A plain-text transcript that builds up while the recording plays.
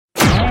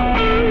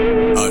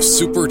a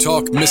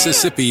SuperTalk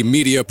Mississippi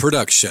media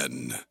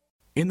production.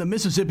 In the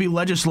Mississippi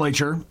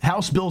legislature,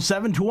 House Bill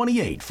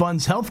 728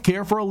 funds health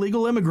care for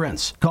illegal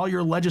immigrants. Call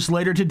your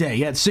legislator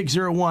today at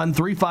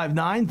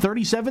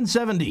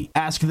 601-359-3770.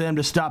 Ask them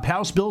to stop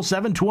House Bill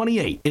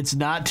 728. It's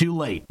not too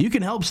late. You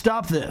can help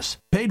stop this.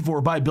 Paid for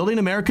by Building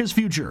America's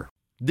Future.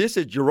 This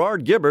is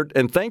Gerard Gibbert,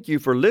 and thank you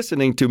for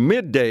listening to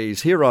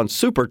Middays here on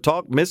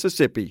SuperTalk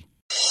Mississippi.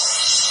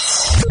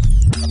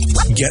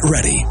 Get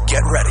ready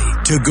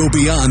to go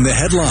beyond the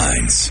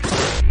headlines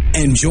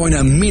and join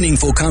a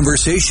meaningful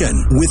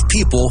conversation with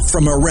people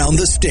from around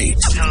the state.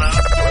 Hello.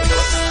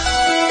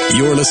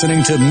 You're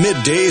listening to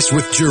Middays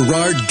with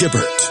Gerard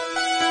Gibbert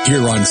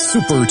here on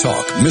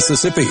SuperTalk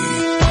Mississippi.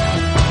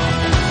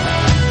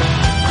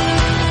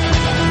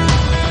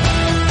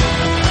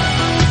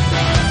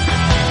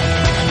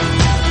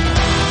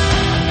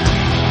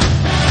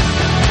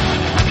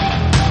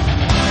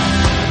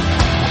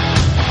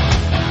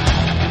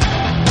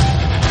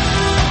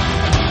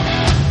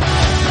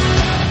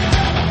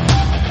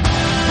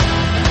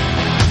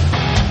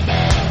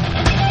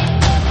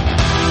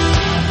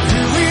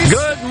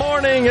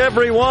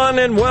 Everyone,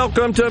 and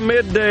welcome to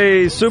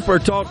Midday Super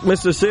Talk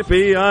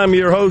Mississippi. I'm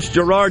your host,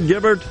 Gerard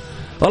Gibbert,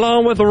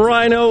 along with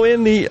Rhino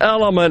in the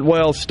Element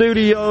Well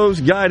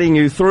Studios, guiding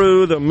you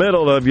through the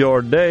middle of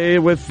your day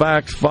with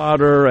facts,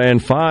 fodder,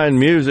 and fine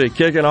music,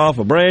 kicking off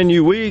a brand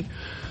new week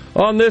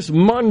on this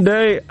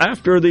Monday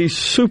after the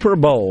Super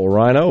Bowl.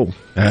 Rhino.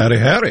 Howdy,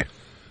 howdy.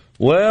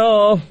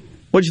 Well,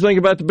 what'd you think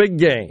about the big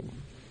game?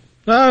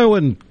 It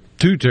wasn't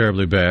too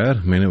terribly bad.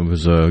 I mean, it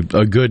was a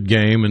good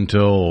game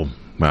until...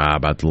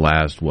 about the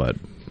last,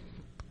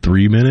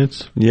 3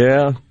 minutes?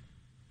 Yeah.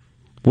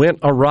 Went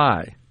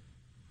awry.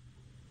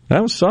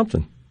 That was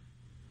something.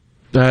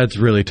 That's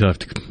really tough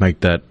to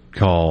make that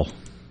call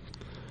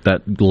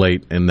that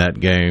late in that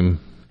game.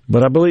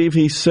 But I believe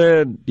he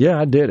said, yeah,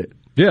 I did it.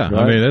 Yeah, right?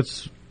 I mean,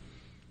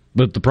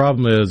 but the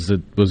problem is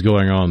it was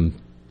going on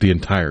the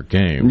entire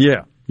game.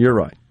 Yeah, you're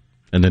right.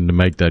 And then to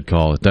make that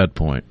call at that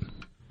point,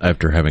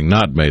 after having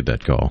not made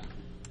that call.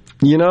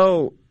 You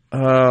know,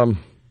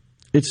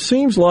 it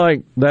seems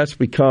like that's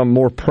become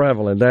more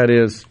prevalent. That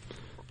is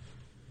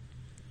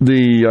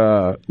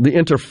the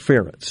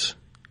interference.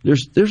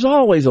 There's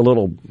always a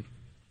little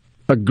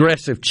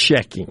aggressive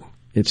checking,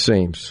 it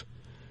seems.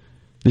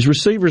 These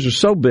receivers are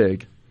so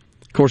big.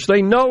 Of course,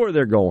 they know where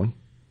they're going.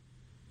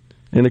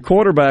 And the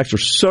quarterbacks are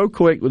so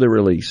quick with the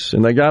release.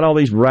 And they got all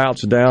these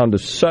routes down to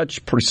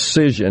such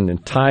precision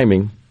and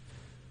timing.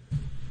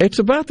 It's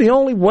about the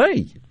only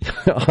way,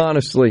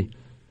 honestly.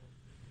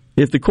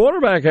 If the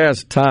quarterback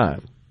has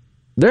time,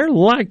 they're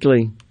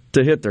likely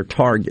to hit their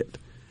target.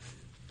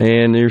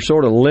 And you're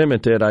sort of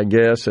limited, I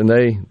guess, and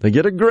they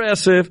get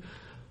aggressive.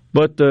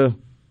 But the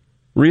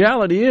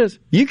reality is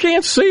you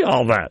can't see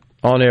all that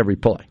on every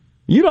play.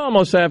 You'd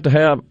almost have to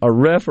have a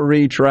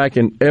referee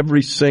tracking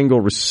every single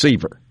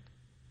receiver,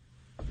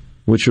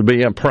 which would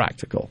be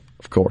impractical,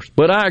 of course.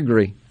 But I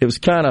agree. It was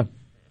kind of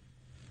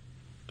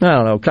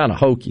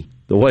hokey,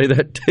 the way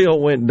that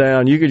deal went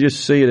down. You could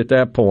just see it at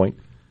that point,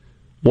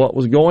 what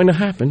was going to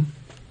happen.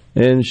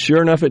 And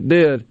sure enough, it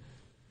did.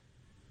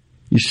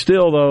 You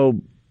still, though,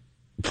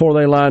 before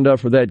they lined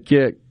up for that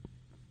kick,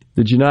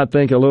 did you not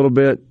think a little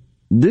bit,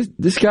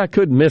 this guy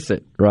could miss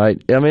it,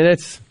 right? I mean,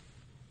 it's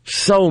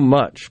so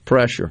much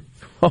pressure.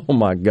 Oh,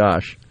 my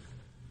gosh.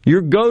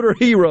 Your go-to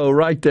hero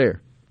right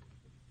there.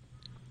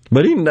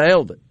 But he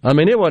nailed it. I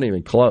mean, it wasn't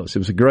even close. It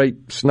was a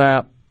great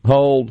snap,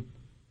 hold,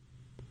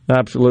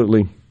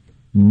 absolutely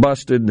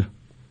busted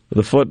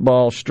the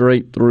football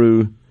straight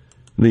through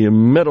the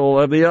middle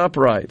of the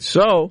upright.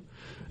 So,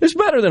 it's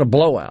better than a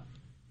blowout.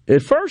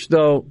 At first,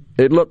 though,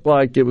 it looked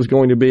like it was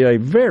going to be a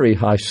very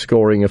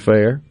high-scoring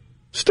affair.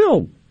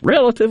 Still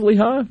relatively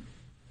high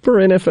for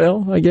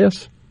NFL, I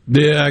guess.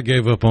 Yeah, I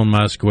gave up on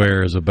my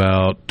squares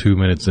about 2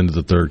 minutes into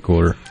the third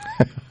quarter.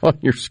 On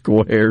your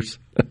squares.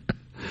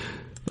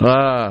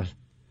 But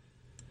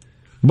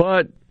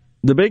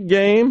the big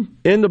game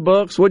in the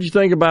books, what'd you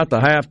think about the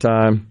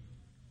halftime?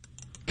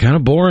 Kind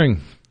of boring.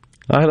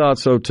 I thought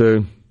so,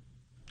 too.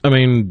 I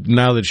mean,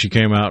 now that she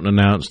came out and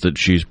announced that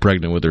she's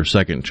pregnant with her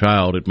second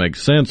child, it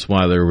makes sense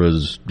why there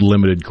was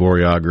limited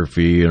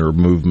choreography or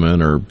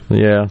movement or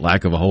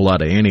lack of a whole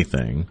lot of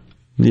anything.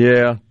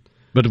 Yeah.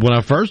 But when I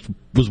first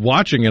was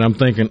watching it, I'm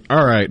thinking,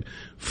 all right,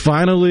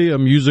 finally a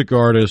music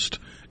artist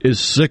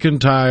is sick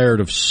and tired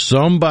of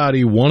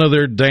one of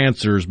their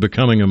dancers,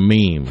 becoming a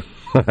meme.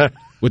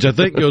 Which I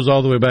think goes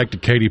all the way back to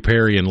Katy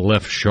Perry and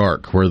Left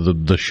Shark, where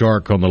the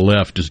shark on the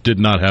left just did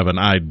not have an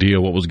idea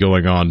what was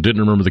going on,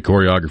 didn't remember the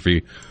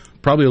choreography,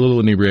 probably a little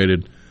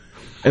inebriated,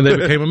 and they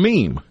became a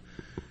meme.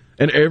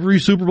 And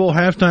every Super Bowl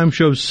halftime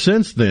show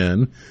since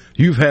then,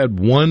 you've had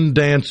one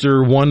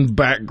dancer, one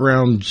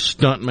background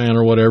stuntman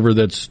or whatever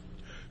that's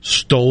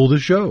stole the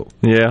show.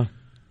 Yeah.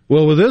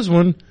 Well, with this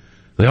one,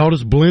 they all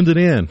just blended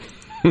in,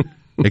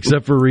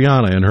 except for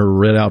Rihanna in her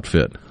red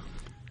outfit.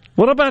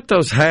 What about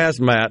those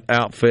hazmat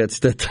outfits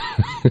that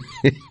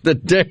the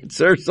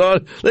dancers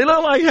on? They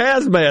look like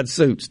hazmat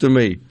suits to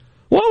me.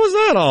 What was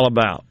that all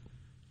about?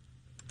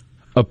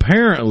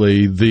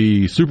 Apparently,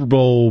 the Super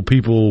Bowl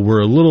people were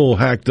a little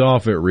hacked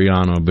off at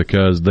Rihanna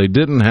because they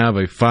didn't have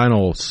a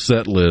final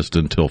set list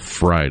until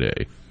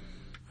Friday.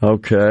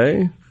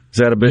 Okay. Is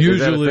that a bit?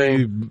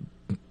 Usually,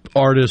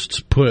 artists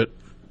put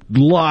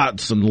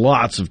lots and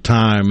lots of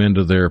time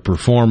into their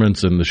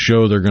performance and the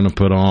show they're going to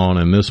put on,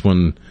 and this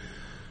one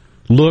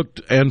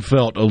looked and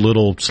felt a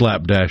little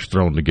slapdash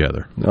thrown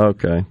together.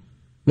 Okay.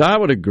 I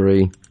would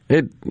agree.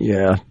 It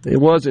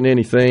wasn't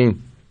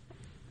anything.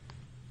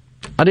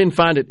 I didn't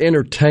find it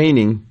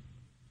entertaining,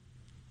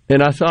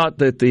 and I thought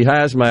that the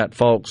hazmat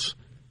folks,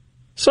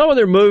 some of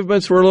their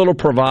movements were a little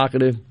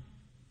provocative.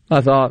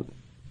 I thought,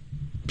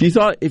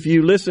 if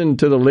you listen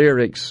to the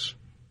lyrics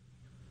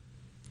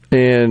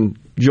and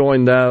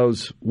join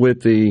those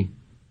with the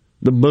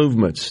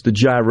movements, the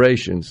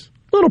gyrations,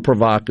 a little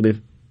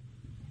provocative.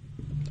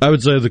 I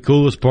would say the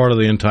coolest part of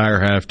the entire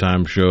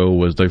halftime show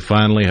was they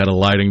finally had a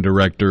lighting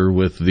director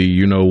with the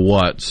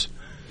you-know-whats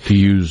to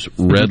use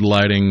red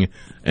lighting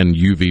and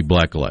UV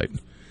black light.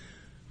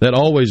 That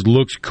always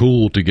looks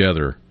cool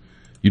together.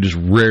 You just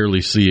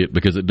rarely see it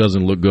because it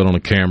doesn't look good on a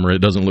camera.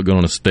 It doesn't look good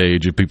on a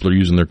stage. If people are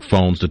using their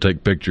phones to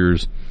take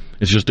pictures,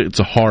 it's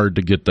hard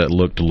to get that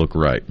look to look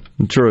right.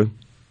 True.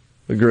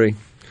 Agree.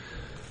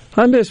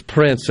 I miss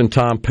Prince and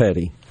Tom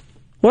Petty.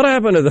 What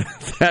happened to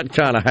that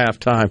kind of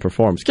halftime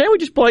performance? Can't we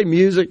just play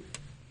music?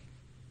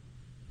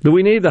 Do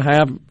we need the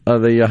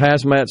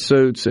hazmat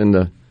suits and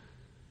the,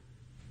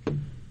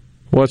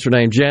 what's her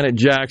name, Janet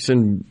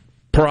Jackson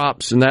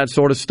props and that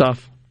sort of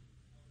stuff?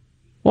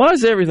 Why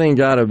has everything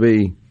got to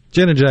be?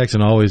 Janet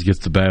Jackson always gets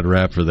the bad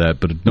rap for that,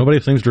 but nobody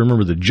seems to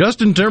remember that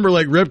Justin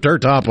Timberlake ripped her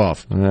top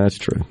off. That's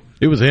true.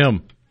 It was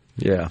him.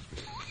 Yeah.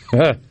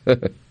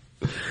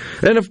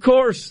 And, of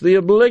course, the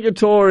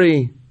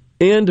obligatory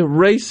end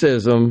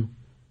racism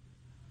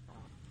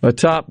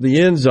atop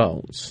the end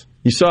zones.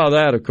 You saw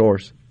that, of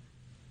course.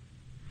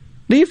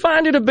 Do you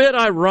find it a bit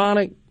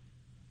ironic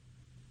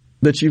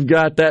that you've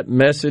got that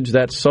message,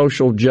 that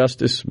social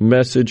justice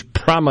message,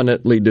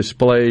 prominently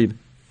displayed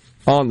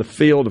on the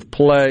field of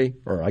play,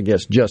 or I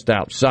guess just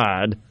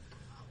outside,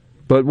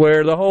 but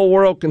where the whole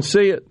world can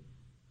see it,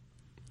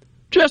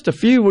 just a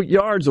few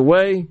yards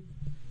away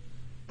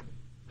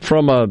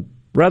from a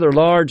rather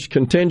large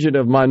contingent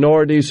of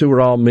minorities who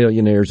are all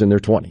millionaires in their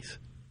 20s?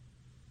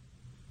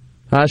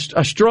 I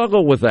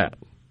struggle with that.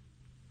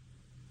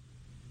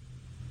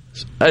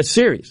 It's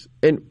serious.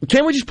 And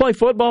can't we just play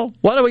football?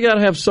 Why do we got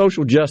to have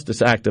social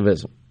justice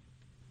activism?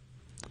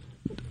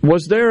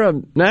 Was there a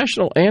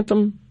national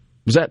anthem?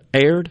 Was that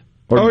aired?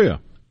 Oh, yeah.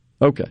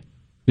 Okay.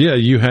 Yeah,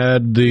 you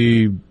had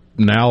the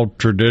now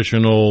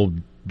traditional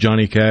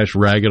Johnny Cash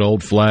Ragged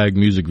Old Flag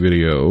music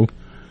video,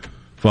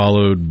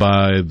 followed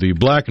by the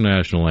black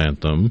national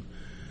anthem,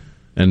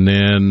 and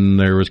then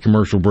there was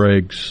commercial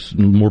breaks,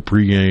 more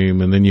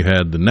pregame, and then you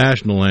had the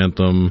national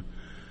anthem,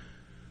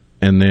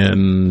 and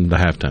then the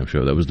halftime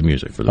show. That was the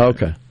music for that.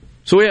 Okay.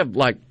 So we have,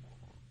 like,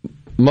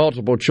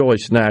 multiple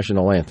choice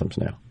national anthems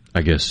now.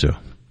 I guess so.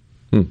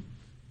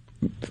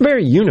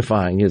 Very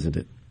unifying, isn't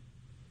it?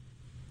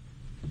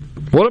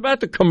 What about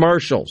the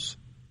commercials?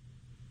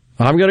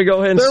 I'm going to go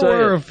ahead and say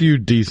there were a few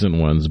decent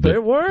ones, but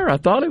there were. I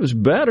thought it was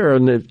better,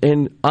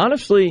 and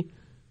honestly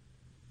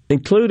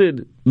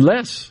included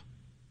less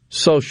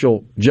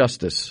social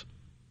justice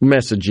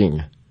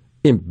messaging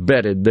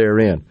embedded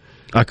therein.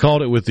 I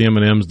called it with the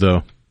M&Ms,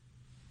 though.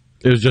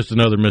 It was just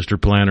another Mr.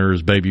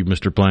 Planners, baby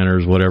Mr.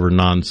 Planners, whatever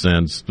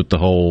nonsense with the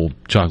whole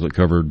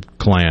chocolate-covered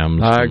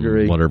clams. I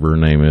agree. Whatever her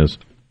name is.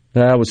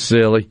 That was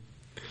silly.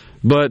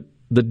 But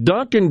the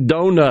Dunkin'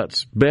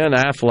 Donuts Ben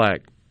Affleck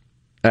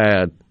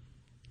ad,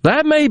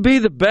 that may be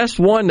the best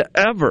one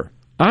ever.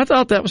 I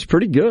thought that was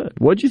pretty good.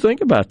 What'd you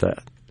think about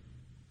that?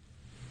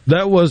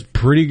 That was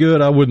pretty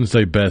good. I wouldn't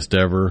say best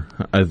ever.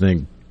 I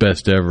think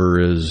best ever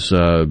is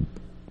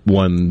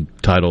one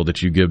title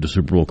that you give to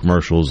Super Bowl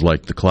commercials,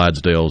 like the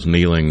Clydesdales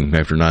kneeling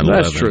after 9/11.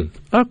 That's true.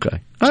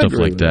 Okay. Stuff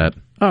like that.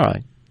 All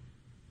right.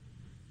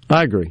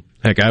 I agree.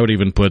 Heck, I would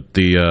even put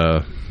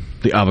the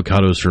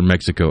Avocados for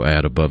Mexico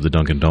ad above the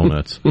Dunkin'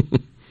 Donuts,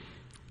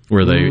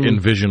 where they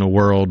envision a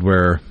world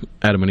where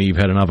Adam and Eve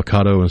had an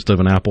avocado instead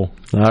of an apple.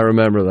 I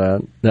remember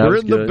that. We're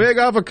in the big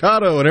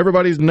avocado, and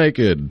everybody's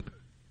naked.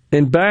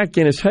 And back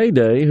in his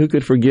heyday, who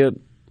could forget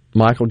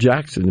Michael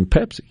Jackson and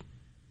Pepsi?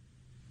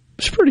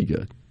 It's pretty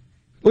good.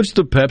 Which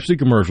the Pepsi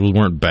commercials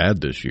weren't bad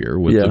this year,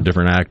 with the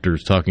different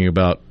actors talking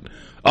about,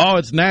 oh,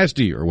 it's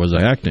nasty, or was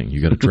I acting?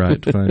 You got to try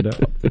it to find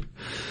out.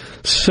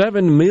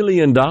 $7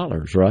 million,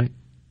 right,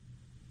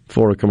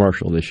 for a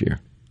commercial this year.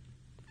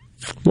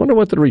 Wonder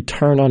what the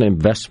return on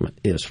investment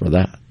is for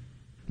that.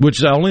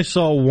 Which I only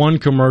saw one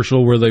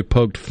commercial where they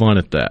poked fun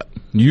at that.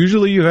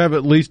 Usually you have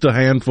at least a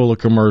handful of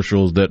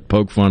commercials that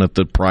poke fun at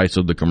the price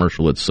of the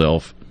commercial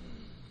itself.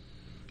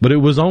 But it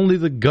was only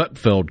the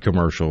Gutfeld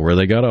commercial where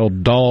they got all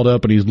dolled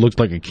up and he looks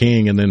like a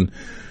king, and then,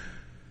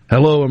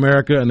 hello,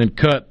 America, and then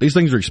cut. These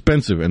things are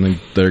expensive, and then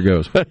there it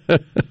goes.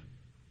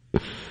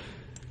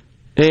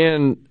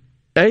 And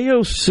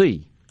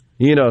AOC,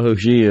 you know who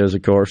she is,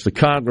 of course, the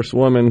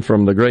congresswoman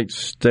from the great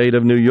state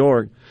of New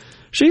York,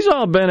 She's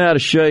all bent out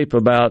of shape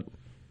about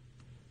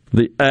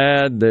the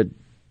ad that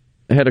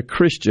had a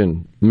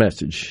Christian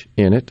message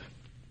in it.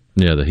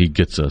 Yeah, the He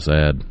Gets Us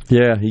ad.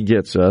 Yeah, He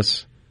Gets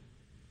Us.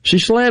 She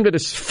slammed it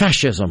as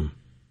fascism.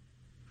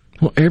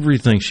 Well,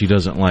 everything she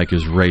doesn't like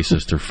is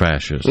racist or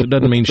fascist. It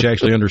doesn't mean she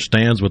actually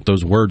understands what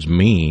those words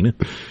mean.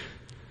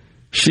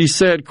 She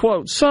said,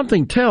 quote,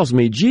 something tells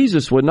me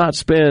Jesus would not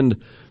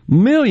spend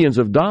millions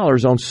of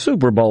dollars on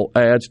Super Bowl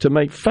ads to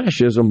make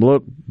fascism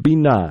look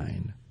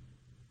benign.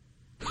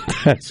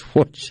 That's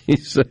what she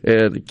said.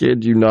 I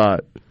kid you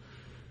not.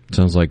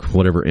 Sounds like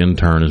whatever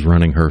intern is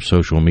running her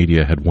social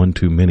media had one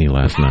too many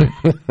last night.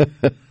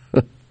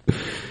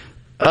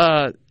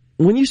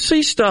 When you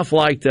see stuff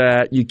like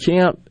that, you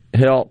can't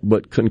help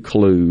but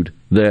conclude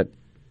that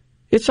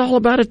it's all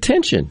about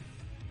attention.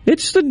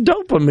 It's the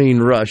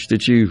dopamine rush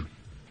that you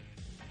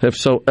have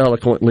so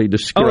eloquently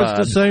described.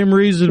 Oh, it's the same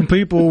reason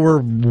people were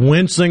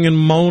wincing and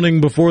moaning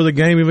before the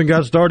game even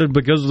got started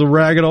because of the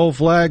Ragged Old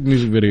Flag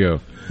music video.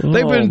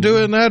 They've been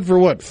doing that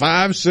for,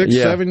 5, 6,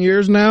 7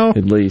 years now?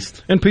 At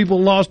least. And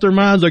people lost their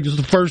minds like it's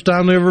the first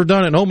time they've ever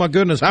done it. And, oh, my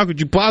goodness, how could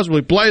you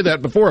possibly play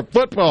that before a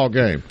football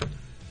game?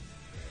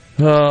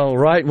 Oh,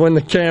 right when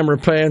the camera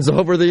pans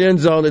over the end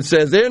zone, it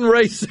says, "In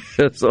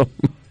racism."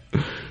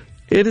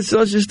 It is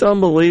just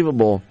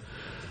unbelievable.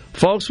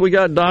 Folks, we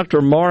got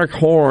Dr. Mark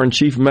Horn,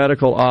 Chief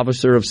Medical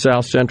Officer of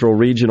South Central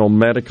Regional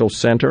Medical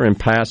Center and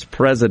past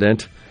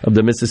president of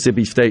the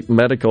Mississippi State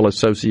Medical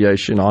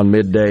Association, on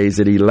middays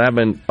at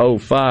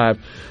 11:05.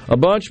 A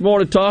bunch more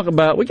to talk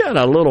about. We got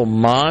a little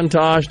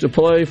montage to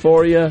play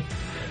for you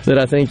that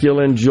I think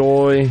you'll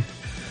enjoy.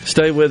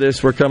 Stay with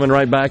us. We're coming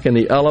right back in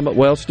the Element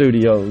Well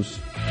Studios.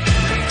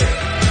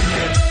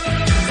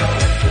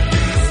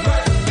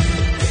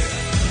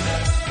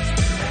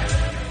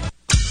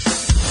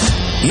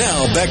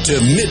 Now back to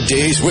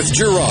Middays with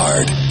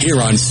Gerard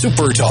here on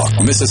Super Talk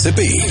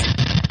Mississippi.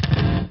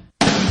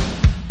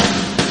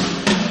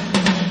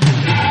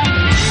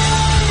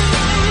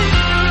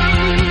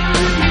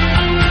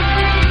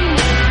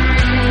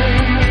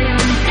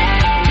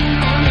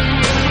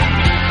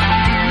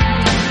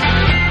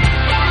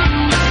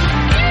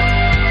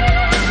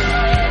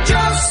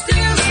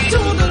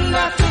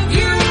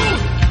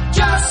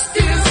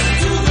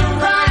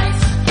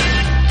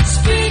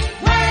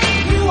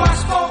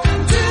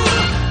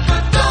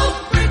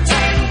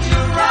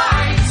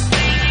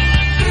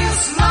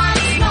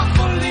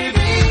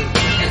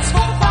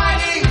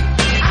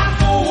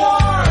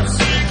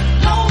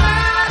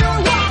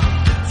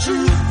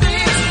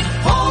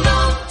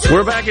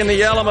 We're back in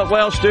the Element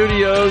Well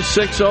Studios,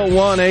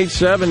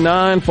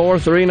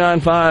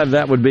 601-879-4395.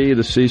 That would be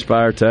the C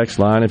Spire text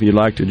line if you'd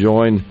like to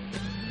join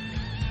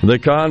the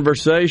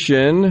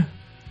conversation.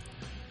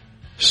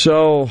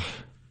 So,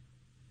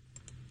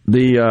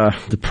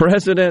 the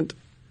president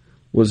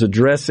was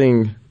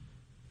addressing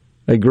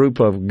a group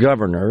of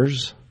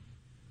governors.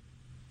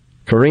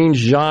 Karine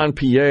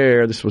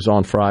Jean-Pierre, this was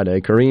on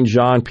Friday, Karine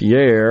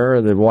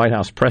Jean-Pierre, the White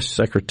House press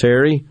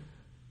secretary,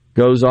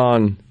 goes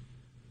on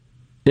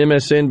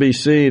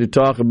MSNBC to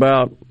talk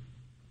about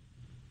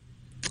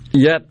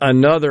yet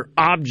another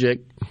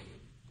object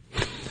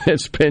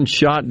that's been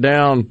shot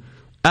down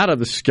out of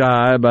the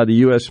sky by the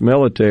U.S.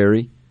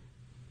 military.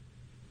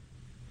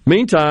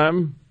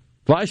 Meantime,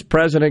 Vice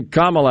President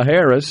Kamala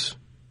Harris,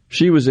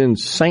 she was in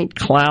St.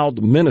 Cloud,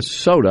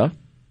 Minnesota,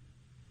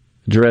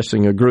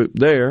 addressing a group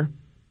there.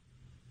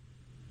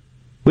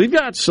 We've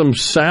got some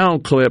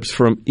sound clips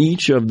from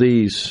each of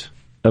these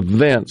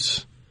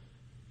events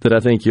that I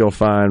think you'll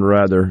find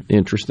rather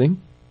interesting.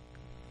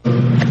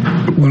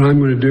 What I'm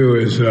going to do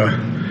is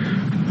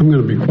I'm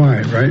going to be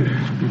quiet, right?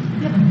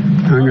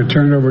 I'm going to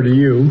turn it over to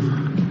you.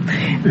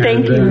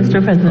 Thank you,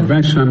 Mr. President.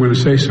 Eventually I'm going to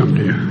say something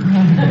to you,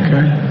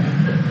 okay?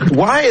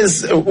 Why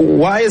is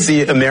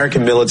the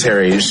American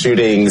military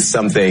shooting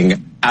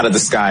something out of the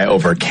sky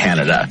over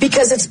Canada?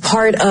 Because it's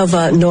part of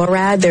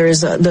NORAD.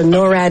 The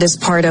NORAD is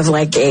part of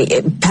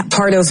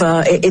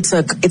it's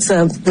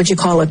a what you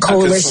call a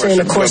coalition,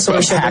 a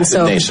consortium, and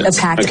so a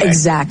pact, okay.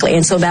 Exactly.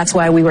 And so that's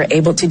why we were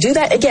able to do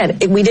that. Again,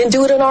 we didn't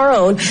do it on our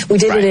own. We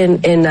did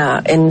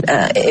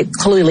it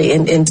clearly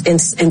in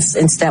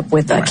step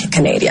with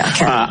Canada.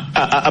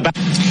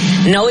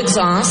 No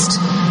exhaust,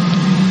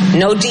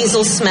 no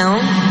diesel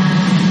smell.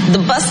 The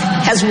bus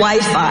has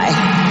Wi-Fi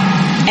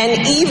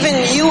and even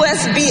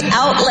USB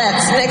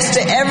outlets next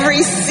to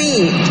every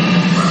seat.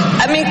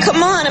 I mean,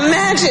 come on,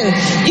 imagine.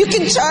 You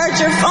can charge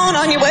your phone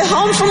on your way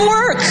home from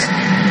work.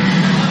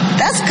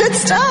 That's good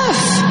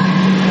stuff.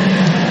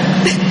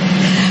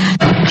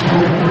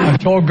 I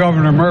told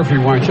Governor Murphy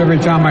once, every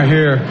time I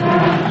hear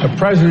the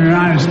President of the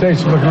United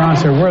States look around and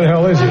say, where the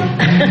hell is he?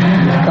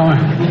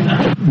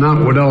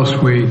 Not what else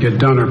we get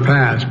done or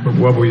passed, but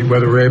whether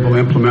we're able to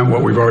implement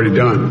what we've already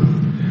done.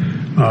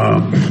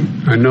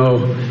 I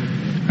know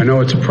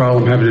it's a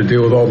problem having to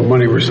deal with all the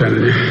money we're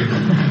sending you.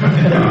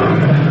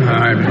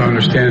 I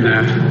understand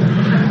that.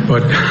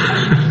 But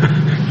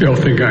you'll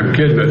think I'm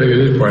kidding. I think it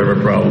is part of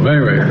a problem.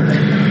 Anyway,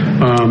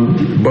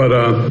 but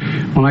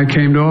when I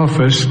came to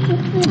office,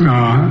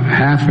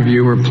 half of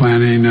you are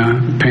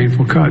planning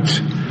painful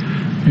cuts.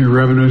 Your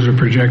revenues are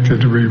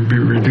projected to be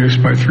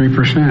reduced by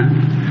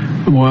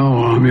 3%.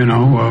 Well,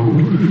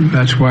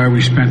 that's why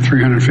we spent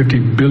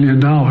 $350 billion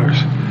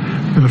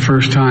for the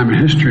first time in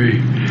history,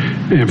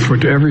 and for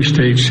every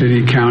state,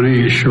 city,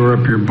 county, shore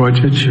up your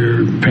budgets,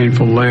 your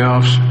painful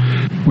layoffs.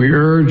 We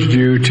urged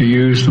you to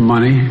use the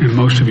money, and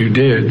most of you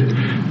did,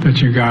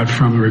 that you got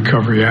from the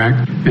Recovery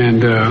Act,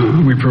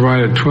 and we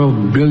provided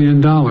 $12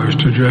 billion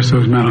to address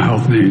those mental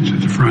health needs at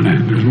the front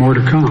end. There's more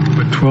to come,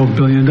 but $12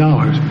 billion.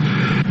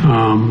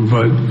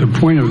 But the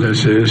point of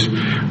this is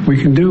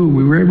we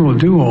were able to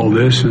do all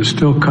this and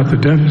still cut the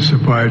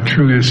deficit by $1.7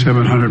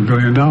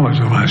 trillion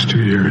the last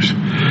 2 years,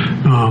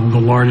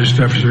 the largest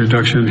deficit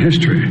reduction in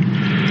history.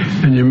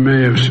 And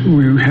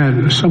we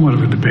had somewhat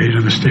of a debate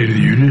on the State of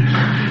the Union,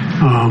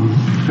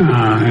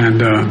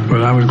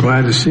 but I was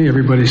glad to see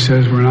everybody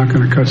says we're not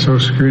going to cut Social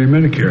Security and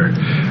Medicare.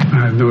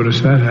 I've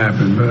noticed that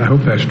happen, but I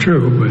hope that's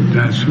true. But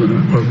that's what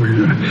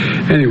we.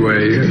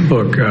 Anyway,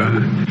 look.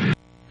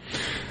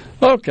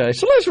 Okay,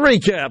 so let's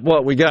recap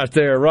what we got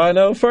there,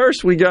 Rhino.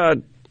 First, we got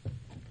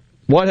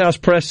White House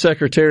Press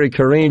Secretary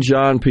Karine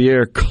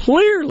Jean-Pierre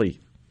clearly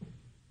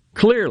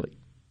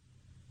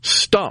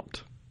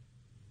stumped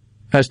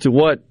as to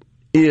what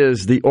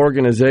is the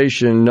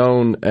organization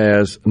known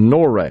as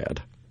NORAD,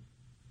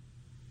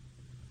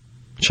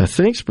 which I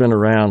think's been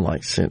around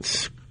like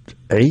since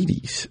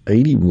 80s.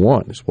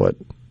 81 is what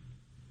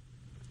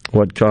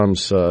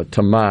comes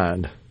to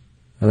mind.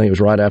 I think it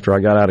was right after I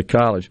got out of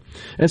college.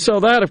 And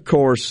so that, of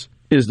course,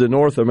 is the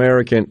North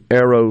American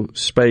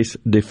Aerospace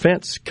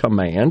Defense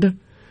Command.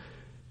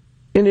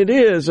 And it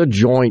is a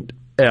joint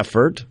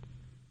effort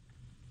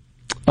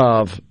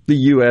of the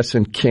U.S.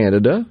 and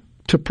Canada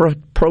to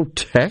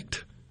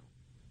protect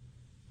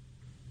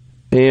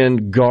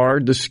and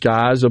guard the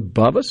skies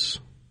above us.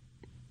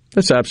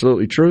 That's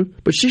absolutely true.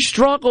 But she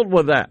struggled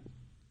with that.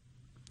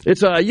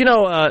 It's a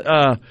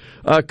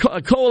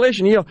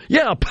coalition,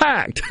 a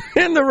pact.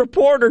 And the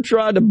reporter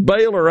tried to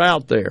bail her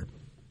out there.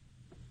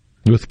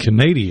 With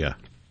Canada.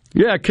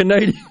 Yeah,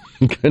 Canada.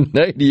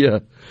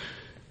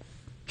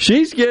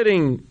 She's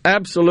getting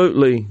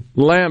absolutely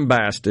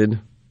lambasted,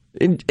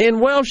 and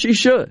well, she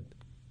should.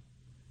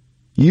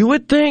 You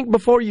would think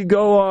before you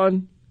go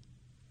on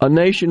a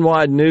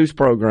nationwide news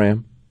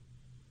program,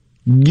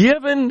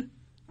 given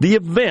the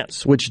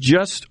events which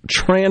just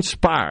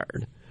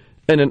transpired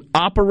in an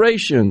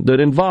operation that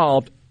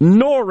involved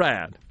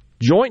NORAD,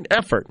 joint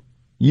effort,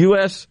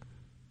 U.S.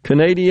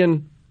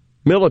 Canadian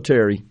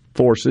military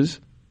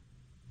forces,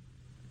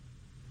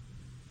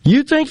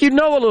 you think you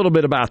know a little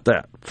bit about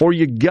that before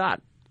you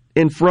got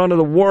in front of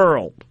the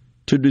world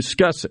to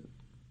discuss it.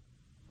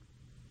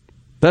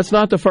 That's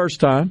not the first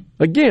time.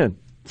 Again,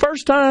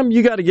 first time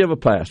you got to give a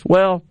pass.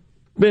 Well,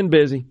 been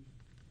busy.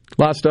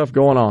 A lot of stuff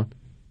going on.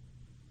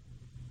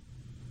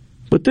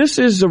 But this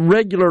is a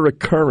regular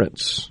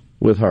occurrence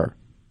with her.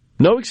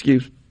 No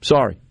excuse.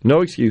 Sorry,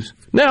 no excuse.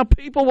 Now,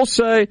 people will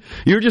say,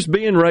 you're just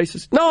being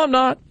racist. No, I'm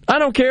not. I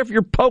don't care if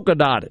you're polka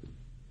dotted.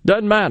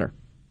 Doesn't matter.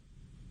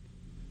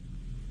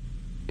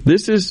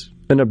 This is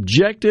an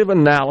objective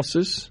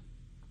analysis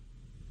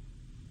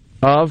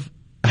of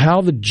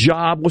how the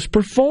job was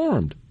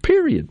performed,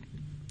 period.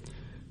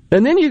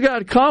 And then you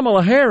got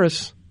Kamala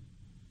Harris.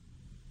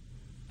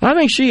 I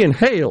think she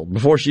inhaled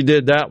before she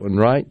did that one,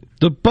 right?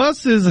 The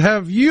buses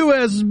have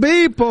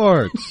USB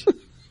ports.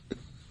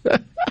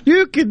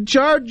 You can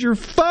charge your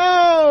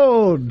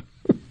phone.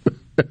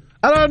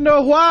 I don't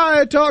know why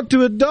I talk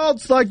to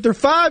adults like they're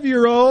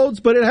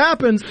 5-year-olds, but it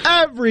happens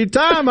every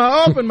time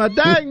I open my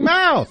dang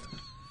mouth.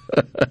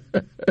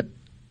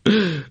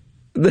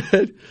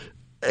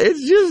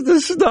 It's just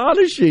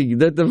astonishing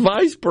that the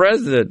vice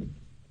president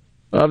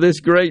of this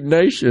great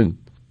nation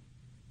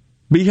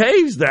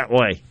behaves that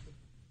way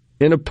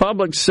in a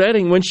public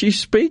setting when she's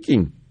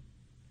speaking.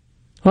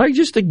 Like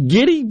just a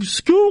giddy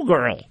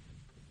schoolgirl.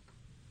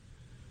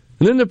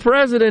 And then the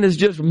president is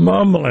just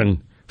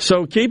mumbling.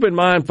 So keep in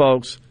mind,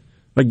 folks,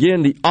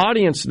 again, the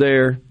audience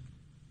there,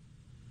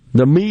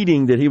 the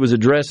meeting that he was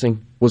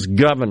addressing was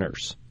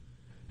governors.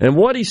 And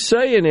what he's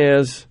saying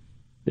is,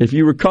 if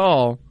you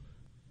recall,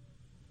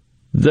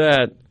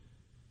 that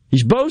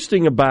he's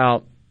boasting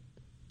about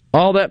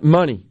all that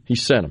money he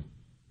sent him.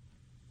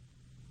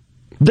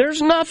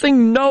 There's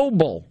nothing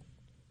noble.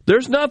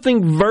 There's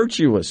nothing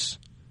virtuous.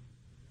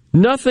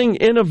 Nothing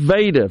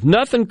innovative.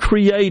 Nothing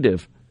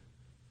creative.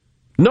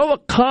 No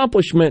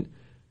accomplishment.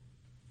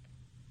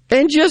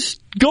 And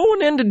just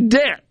going into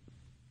debt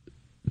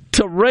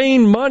to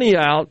rain money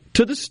out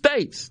to the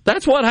states.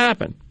 That's what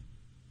happened.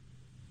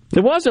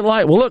 It wasn't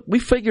like, well, look, we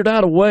figured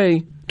out a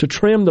way to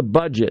trim the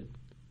budget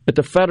at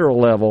the federal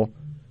level,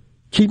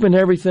 keeping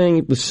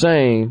everything the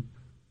same,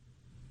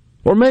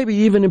 or maybe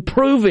even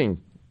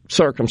improving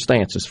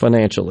circumstances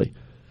financially,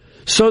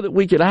 so that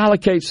we could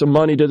allocate some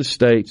money to the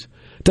states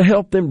to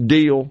help them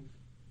deal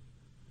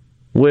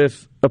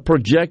with a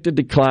projected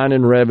decline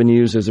in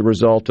revenues as a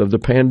result of the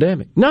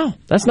pandemic. No,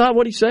 that's not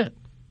what he said.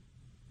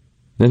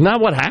 That's not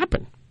what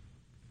happened.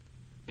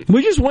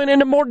 We just went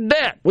into more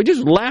debt. We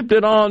just lapped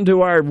it on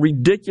to our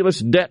ridiculous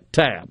debt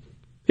tab.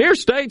 Here,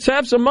 states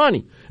have some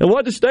money. And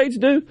what do states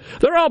do?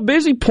 They're all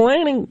busy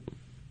planning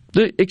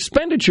the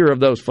expenditure of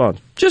those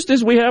funds, just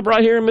as we have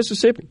right here in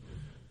Mississippi.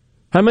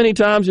 How many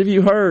times have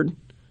you heard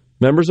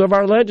members of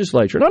our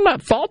legislature, and I'm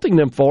not faulting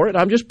them for it,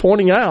 I'm just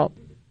pointing out,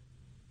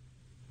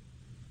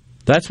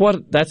 that's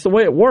the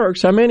way it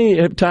works. How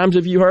many times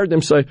have you heard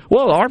them say,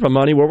 well, ARPA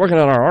money, we're working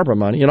on our ARPA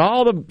money, and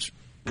all the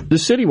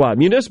citywide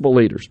municipal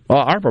leaders,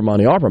 ARPA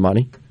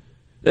money.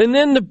 And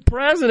then the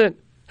president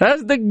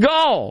has the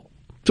gall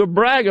to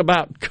brag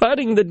about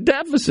cutting the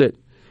deficit.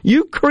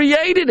 You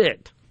created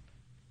it.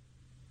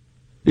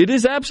 It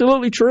is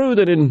absolutely true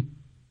that in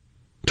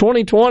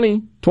 2020,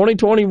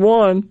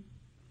 2021,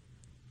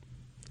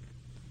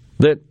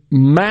 that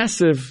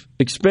massive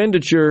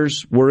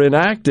expenditures were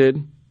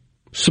enacted,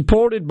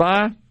 supported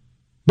by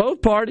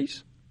both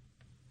parties.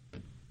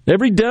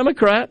 Every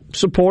Democrat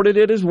supported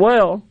it as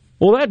well.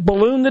 Well, that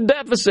ballooned the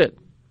deficit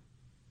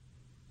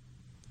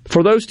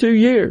for those 2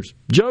 years.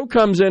 Joe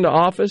comes into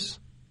office,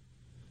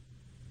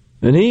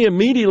 and he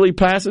immediately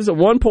passes a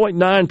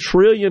 $1.9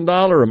 trillion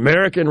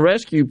American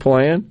Rescue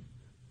Plan,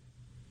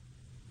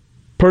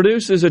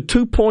 produces a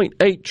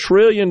 $2.8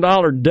 trillion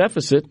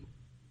deficit,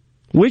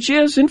 which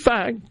is, in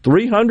fact,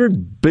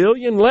 $300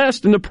 billion less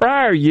than the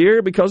prior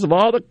year because of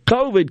all the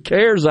COVID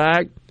CARES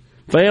Act,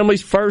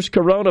 Families First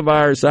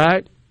Coronavirus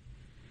Act,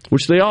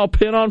 which they all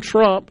pin on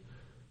Trump.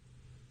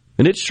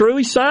 And it's true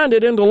he signed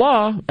it into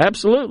law,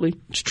 absolutely.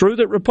 It's true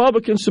that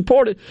Republicans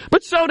support it,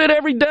 but so did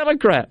every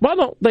Democrat. Why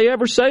don't they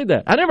ever say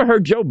that? I never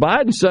heard Joe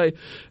Biden say,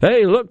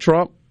 hey, look,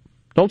 Trump,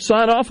 don't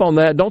sign off on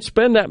that. Don't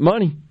spend that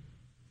money.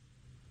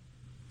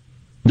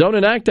 Don't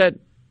enact that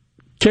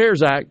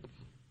CARES Act.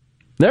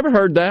 Never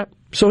heard that.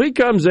 So he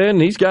comes in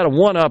and he's got to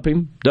one-up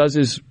him, does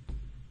his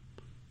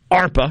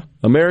ARPA,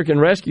 American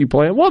Rescue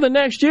Plan. Well, the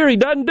next year he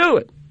doesn't do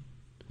it.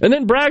 And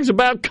then brags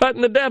about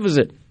cutting the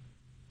deficit.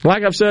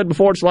 Like I've said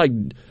before, it's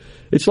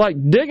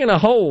like digging a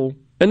hole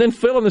and then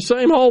filling the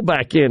same hole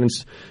back in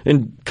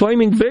and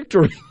claiming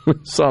victory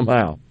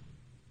somehow.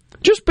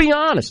 Just be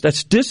honest.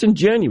 That's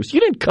disingenuous. You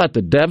didn't cut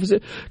the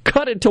deficit.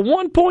 Cut it to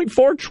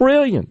 $1.4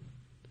 trillion,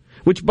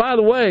 which, by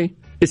the way,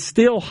 is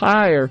still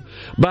higher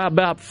by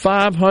about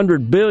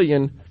 $500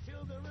 billion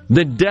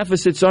than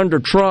deficits under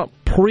Trump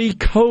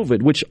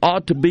pre-COVID, which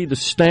ought to be the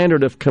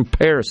standard of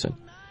comparison.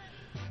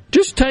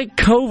 Just take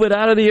COVID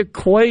out of the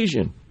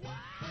equation.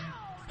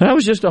 That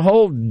was just a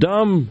whole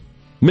dumb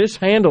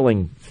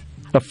mishandling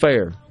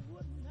affair.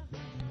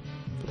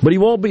 But he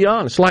won't be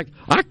honest. Like,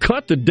 I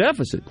cut the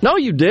deficit. No,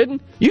 you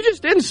didn't. You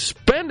just didn't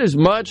spend as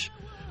much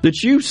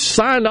that you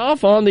signed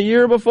off on the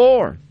year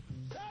before.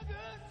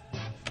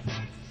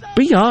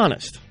 Be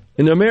honest.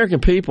 And the American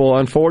people,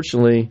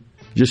 unfortunately,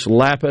 just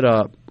lap it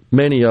up.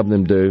 Many of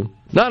them do.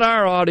 Not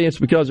our audience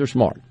because they're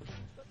smart.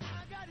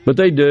 But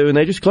they do, and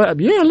they just clap.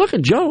 Yeah, look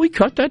at Joe. He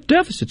cut that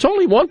deficit. It's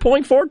only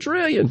 $1.4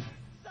 trillion.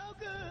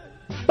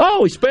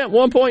 Oh, he spent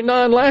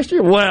 $1.9 last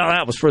year? Well,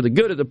 that was for the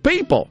good of the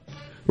people.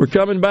 We're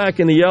coming back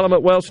in the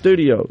Element Wealth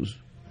Studios.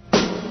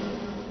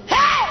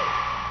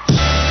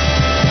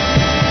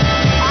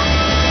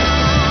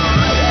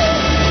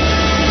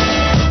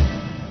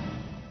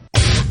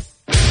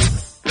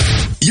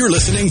 You're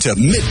listening to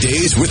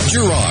Middays with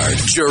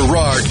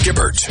Gerard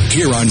Gibbert,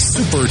 here on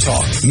Super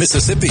Talk,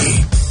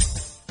 Mississippi.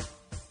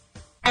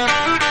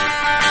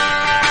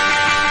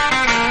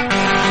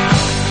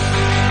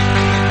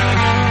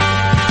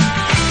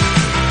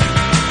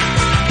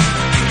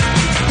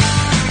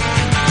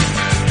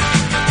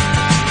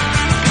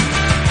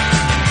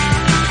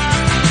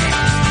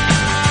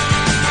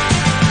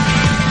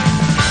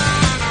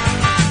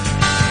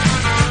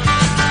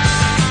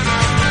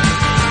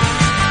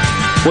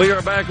 We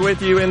are back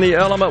with you in the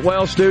Element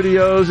Wealth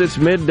Studios. It's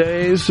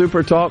Middays,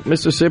 Super Talk,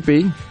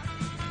 Mississippi.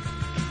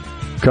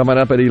 Coming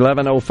up at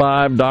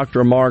 11:05,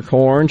 Dr. Mark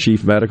Horn,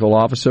 Chief Medical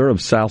Officer of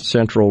South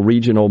Central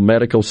Regional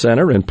Medical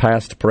Center and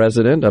past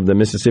president of the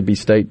Mississippi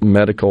State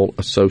Medical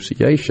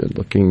Association.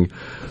 Looking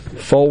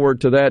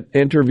forward to that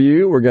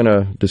interview. We're going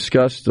to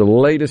discuss the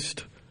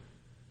latest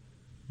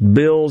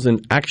bills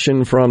and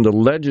action from the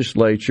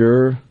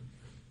legislature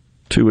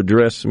to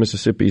address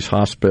Mississippi's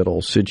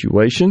hospital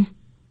situation.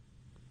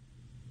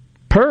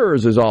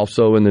 PERS is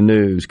also in the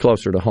news,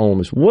 closer to home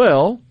as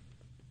well.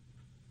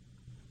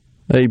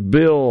 A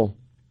bill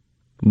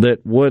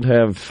that would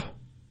have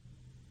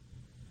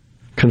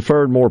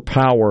conferred more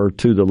power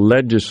to the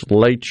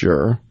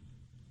legislature,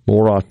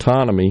 more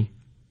autonomy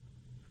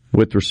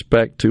with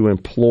respect to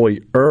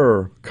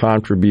employer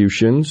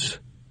contributions,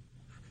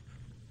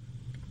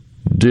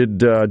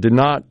 did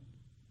not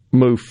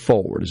move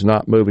forward. Is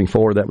not moving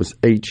forward. That was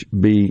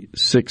HB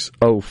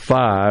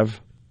 605.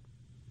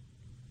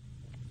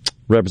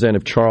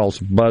 Representative Charles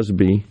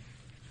Busby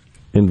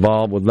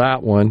involved with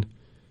that one.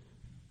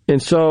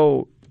 And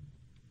so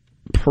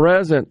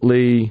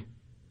presently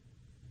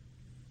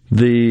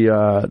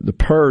the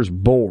PERS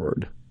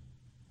board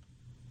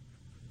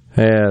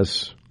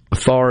has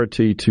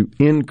authority to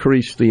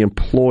increase the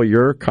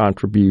employer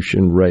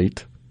contribution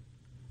rate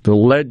the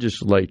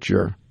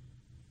legislature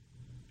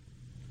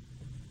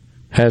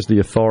has the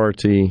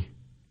authority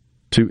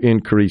to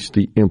increase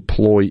the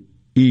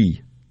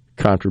employee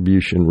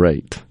contribution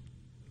rate.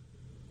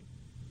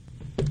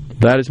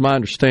 That is my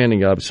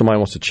understanding of it. Somebody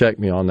wants to check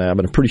me on that,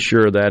 but I'm pretty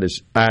sure that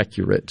is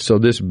accurate. So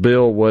this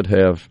bill would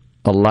have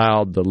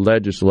allowed the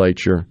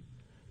legislature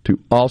to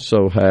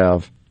also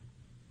have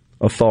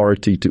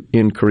authority to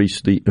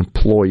increase the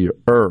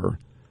employer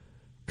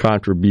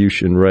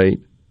contribution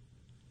rate.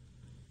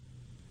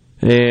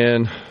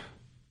 And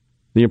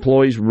the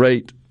employee's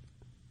rate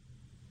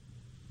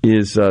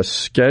is was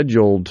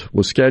scheduled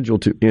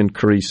to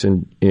increase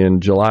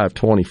in July of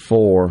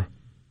 24,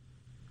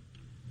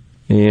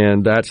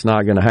 and that's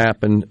not going to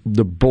happen.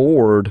 The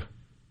board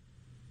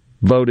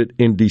voted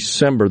in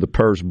December, the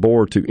PERS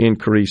board, to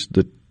increase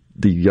the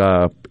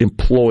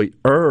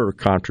employer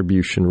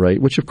contribution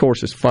rate, which of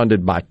course is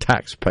funded by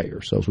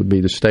taxpayers. Those would be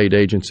the state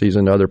agencies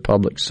and other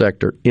public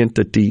sector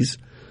entities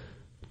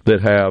that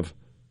have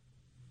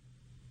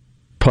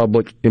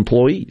public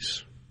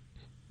employees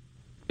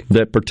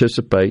that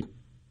participate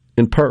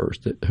in PERS,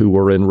 who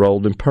are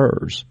enrolled in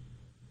PERS.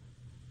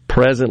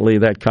 Presently,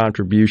 that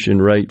contribution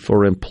rate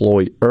for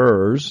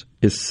employers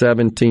is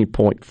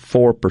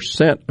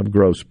 17.4% of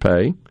gross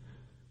pay.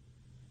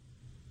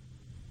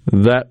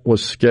 That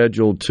was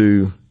scheduled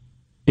to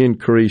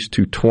increase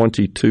to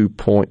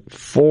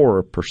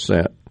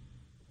 22.4%.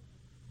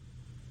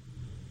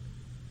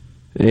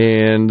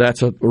 And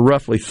that's a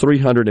roughly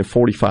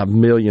 $345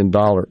 million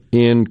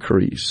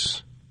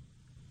increase.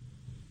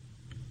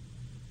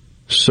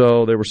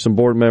 So there were some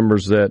board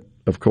members that,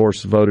 of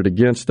course, voted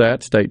against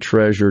that. State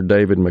Treasurer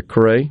David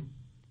McCray,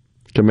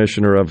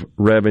 Commissioner of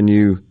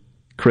Revenue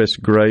Chris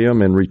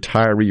Graham, and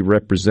retiree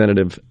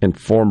representative and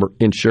former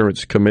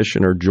insurance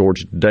commissioner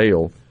George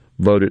Dale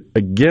voted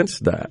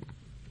against that.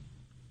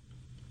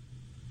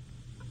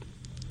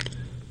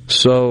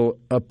 So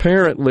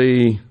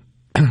apparently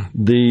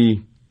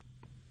the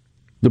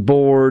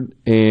board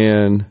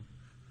and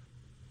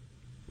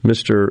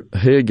Mr.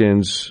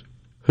 Higgins,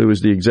 who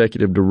is the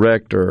executive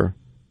director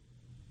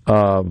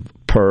of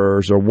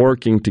PERS, are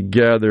working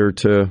together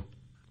to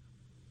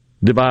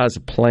devise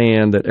a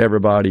plan that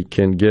everybody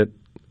can get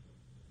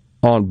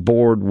on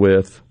board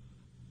with,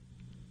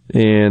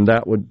 and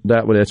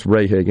that's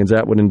Ray Higgins.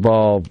 That would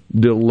involve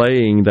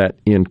delaying that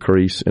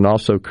increase and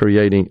also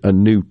creating a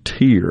new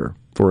tier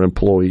for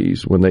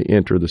employees when they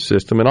enter the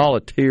system. And all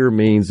a tier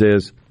means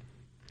is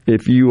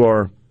if you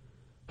are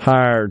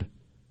hired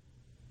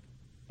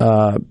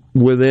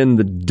within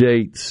the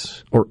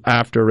dates or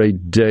after a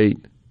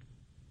date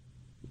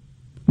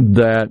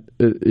that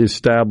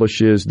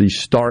establishes the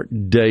start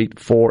date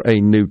for a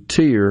new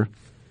tier,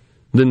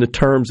 then the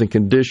terms and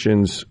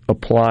conditions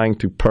applying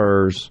to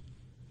PERS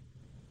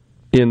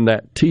in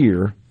that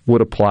tier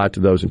would apply to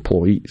those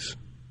employees.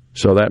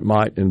 So that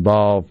might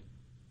involve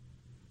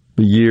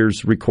the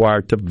years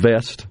required to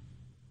vest,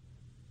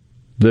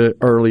 the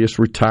earliest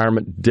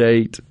retirement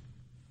date,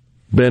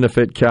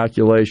 benefit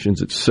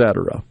calculations,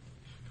 etc.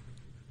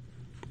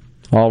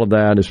 All of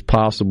that is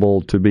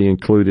possible to be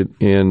included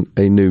in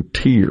a new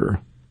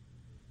tier.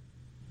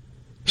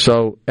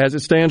 So as it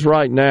stands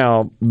right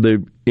now,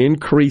 the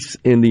increase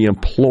in the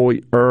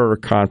employer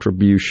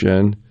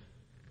contribution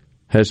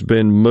has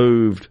been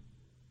moved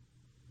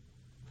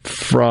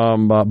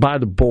from by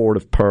the board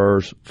of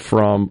PERS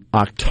from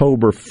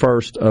October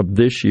 1st of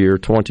this year,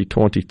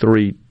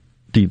 2023,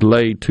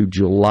 delayed to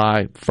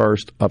July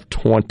 1st of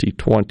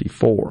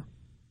 2024.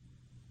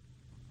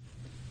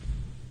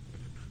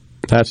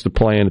 That's the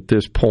plan at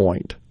this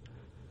point.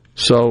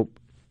 So,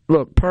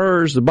 look,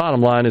 PERS, the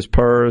bottom line is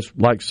PERS,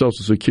 like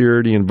Social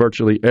Security and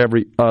virtually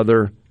every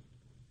other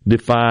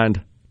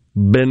defined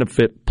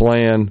benefit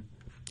plan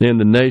in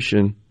the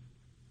nation,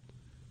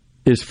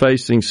 is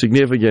facing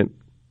significant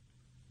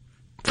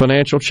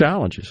financial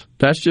challenges.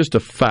 That's just a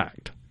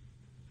fact.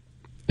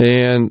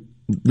 And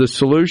the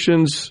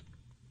solutions,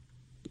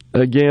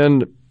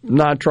 again,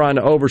 not trying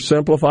to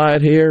oversimplify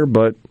it here,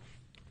 but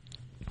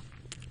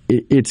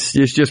it's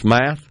just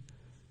math.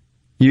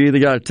 You either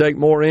got to take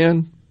more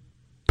in,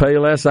 pay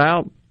less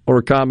out, or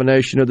a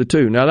combination of the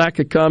two. Now, that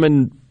could come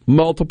in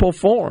multiple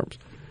forms.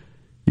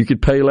 You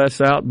could pay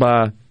less out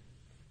by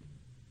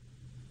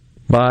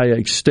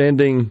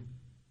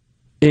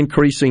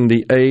increasing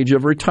the age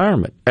of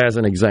retirement, as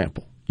an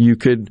example. You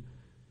could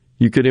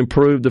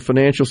improve the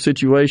financial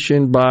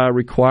situation by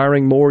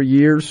requiring more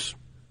years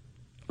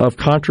of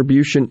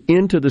contribution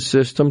into the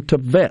system to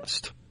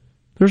vest.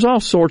 There's all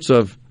sorts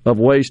of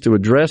ways to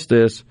address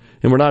this,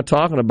 and we're not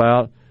talking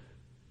about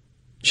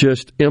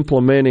just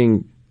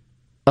implementing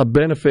a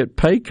benefit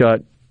pay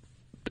cut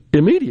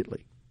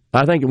immediately.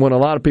 I think when a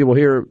lot of people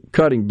hear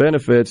cutting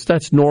benefits,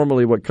 that's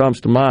normally what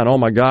comes to mind. Oh,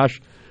 my gosh,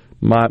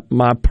 my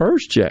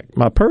PERS check,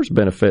 my PERS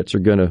benefits are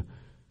going to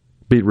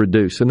be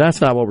reduced. And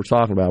that's not what we're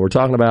talking about. We're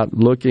talking about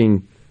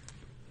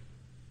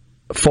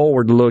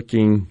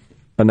forward-looking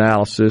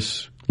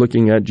analysis,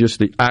 looking at just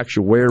the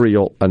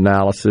actuarial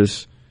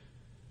analysis.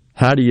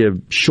 How do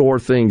you shore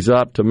things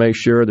up to make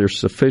sure there's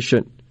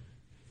sufficient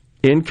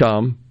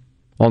income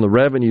on the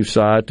revenue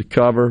side to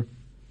cover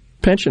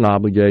pension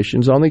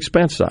obligations on the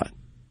expense side.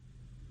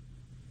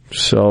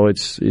 So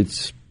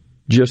it's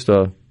just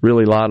a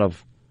really lot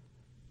of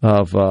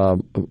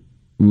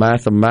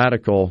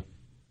mathematical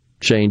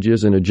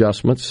changes and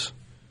adjustments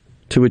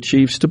to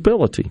achieve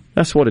stability.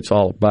 That's what it's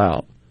all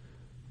about.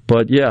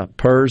 But yeah,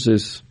 PERS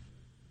is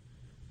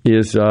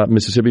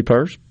Mississippi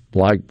PERS,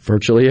 like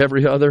virtually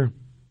every other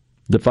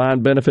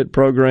defined benefit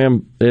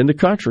program in the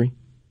country,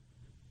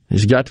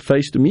 has got to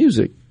face the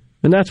music.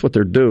 And that's what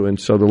they're doing.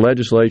 So the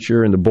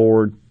legislature and the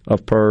board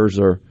of PERS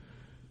are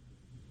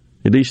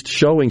at least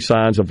showing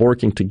signs of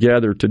working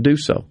together to do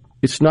so.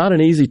 It's not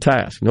an easy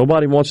task.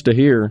 Nobody wants to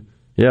hear,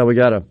 yeah, we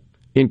got to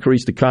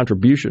increase the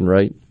contribution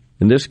rate.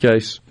 In this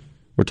case,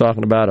 we're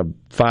talking about a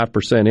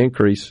 5%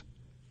 increase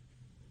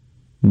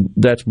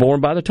that's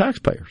borne by the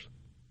taxpayers.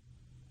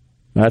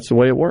 That's the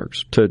way it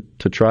works, to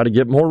try to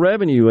get more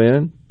revenue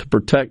in to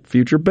protect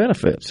future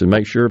benefits and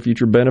make sure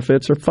future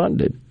benefits are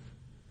funded.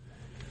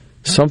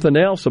 Something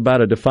else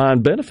about a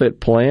defined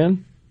benefit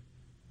plan,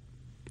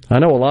 I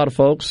know a lot of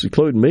folks,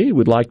 including me,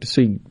 would like to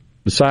see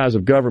the size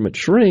of government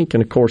shrink,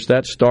 and of course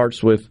that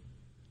starts with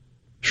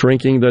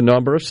shrinking the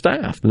number of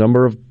staff, the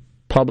number of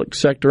public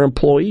sector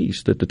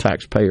employees that the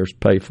taxpayers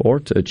pay for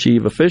to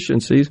achieve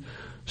efficiencies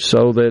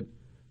so that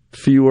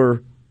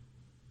fewer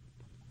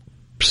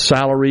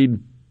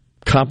salaried,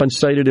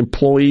 compensated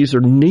employees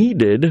are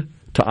needed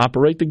to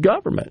operate the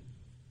government.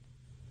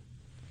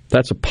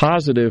 That's a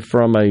positive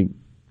from a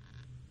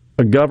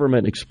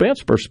government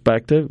expense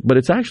perspective, but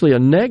it's actually a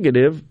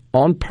negative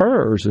on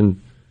PERS. And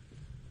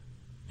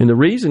the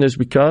reason is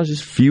because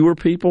there's fewer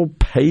people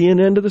paying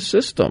into the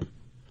system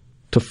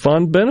to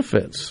fund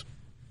benefits,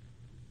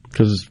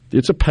 because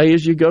it's a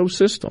pay-as-you-go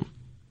system,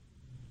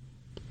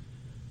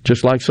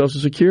 just like Social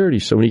Security.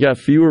 So when you got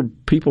fewer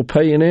people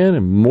paying in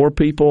and more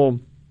people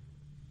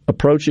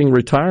approaching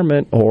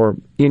retirement or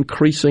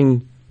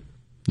increasing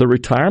the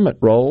retirement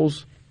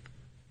rolls,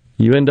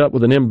 you end up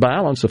with an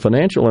imbalance, a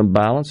financial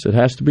imbalance that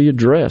has to be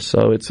addressed.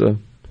 So it's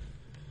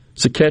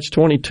a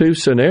catch-22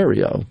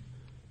 scenario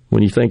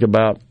when you think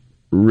about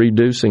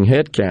reducing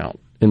headcount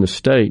in the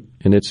state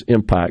and its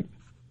impact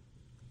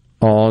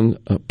on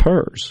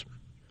PERS.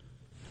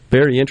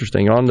 Very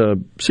interesting. On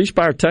the C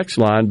Spire text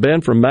line,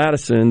 Ben from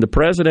Madison, the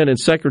President and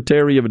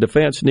Secretary of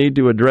Defense need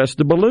to address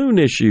the balloon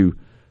issue.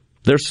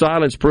 Their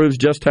silence proves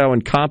just how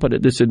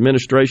incompetent this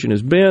administration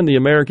has been. The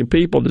American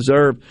people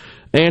deserve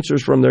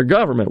answers from their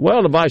government.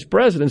 Well, the Vice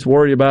President's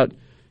worried about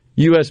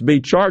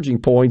USB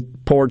charging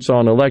ports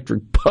on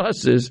electric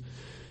buses,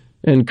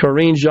 and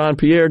Karine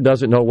Jean-Pierre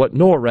doesn't know what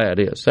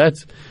NORAD is.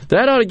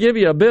 That ought to give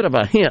you a bit of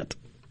a hint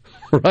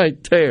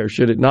right there,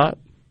 should it not?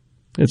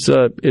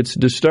 It's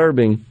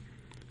disturbing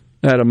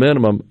at a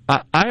minimum.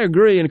 I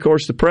agree, and of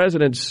course the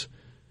President's,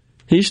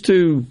 he's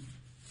too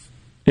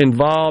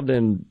involved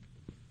in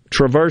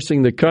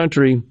traversing the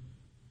country,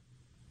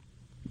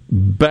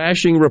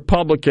 bashing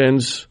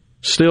Republicans,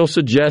 still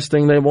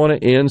suggesting they want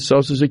to end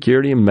Social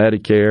Security and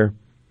Medicare,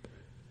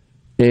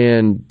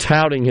 and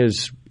touting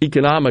his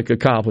economic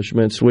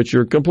accomplishments, which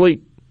are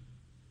complete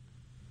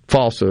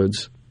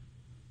falsehoods.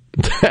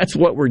 That's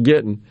what we're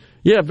getting.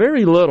 Yeah,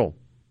 very little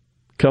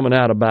coming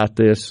out about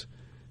this.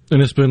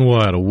 And it's been,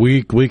 what, a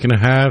week and a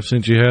half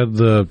since you had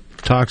the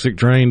toxic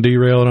train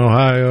derail in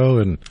Ohio?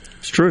 And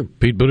it's true.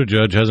 Pete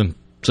Buttigieg hasn't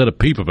said a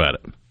peep about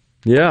it.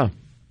 Yeah.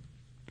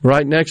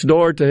 Right next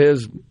door to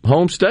his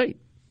home state.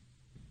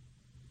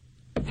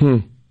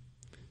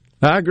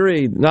 I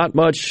agree. Not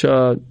much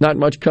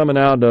coming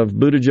out of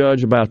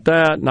Buttigieg about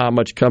that. Not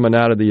much coming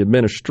out of the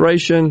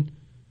administration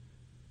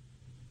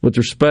with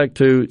respect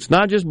to, it's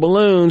not just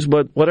balloons,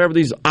 but whatever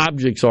these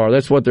objects are.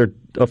 That's what they're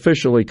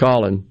officially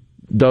calling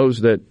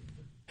those that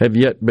have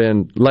yet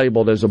been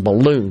labeled as a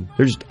balloon.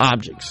 They're just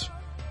objects.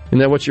 Isn't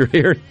that what you're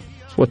hearing?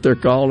 That's what they're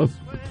calling them.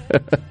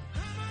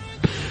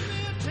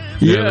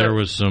 Yeah, there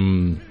was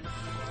some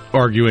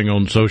arguing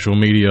on social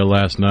media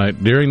last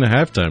night, during the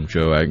halftime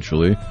show,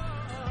 actually,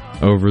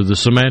 over the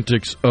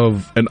semantics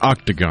of an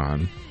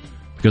octagon.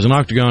 Because an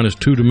octagon is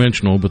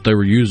two-dimensional, but they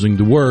were using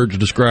the word to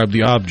describe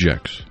the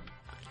objects.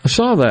 I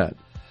saw that.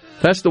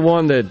 That's the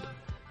one that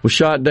was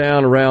shot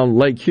down around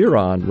Lake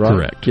Huron, right?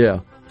 Correct. Yeah.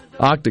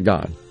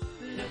 Octagon.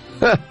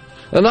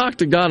 An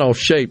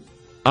octagonal-shaped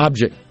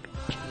object.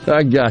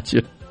 I got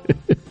you.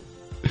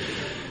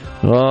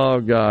 Oh,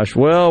 gosh.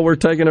 Well, we're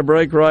taking a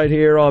break right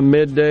here on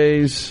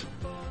Middays.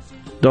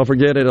 Don't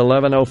forget, at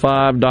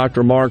 11:05,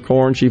 Dr. Mark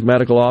Horn, Chief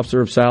Medical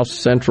Officer of South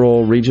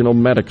Central Regional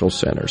Medical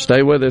Center.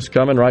 Stay with us.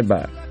 Coming right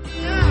back.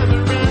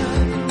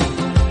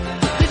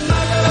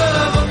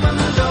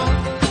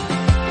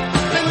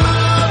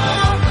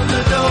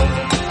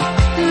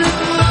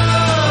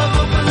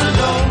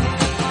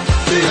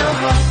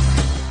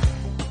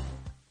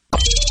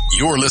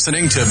 You're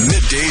listening to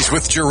Middays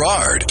with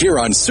Gerard here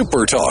on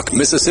Super Talk,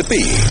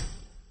 Mississippi.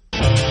 The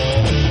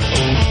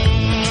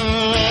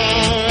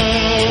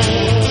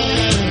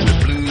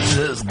blues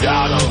has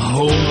got a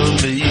hold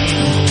of me.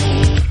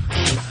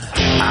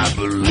 I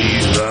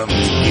believe I'm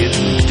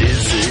getting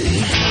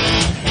dizzy.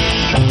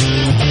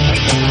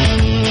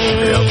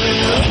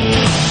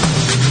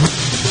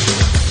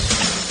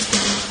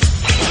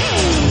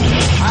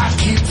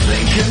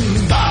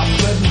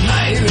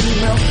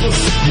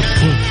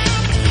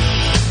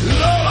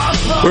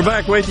 We're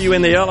back with you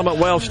in the Element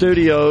Wealth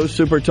Studios,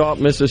 Super Talk,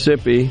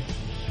 Mississippi.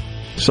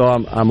 So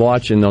I'm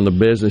watching on the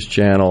Business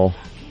Channel.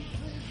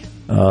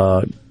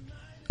 A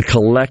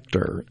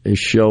collector is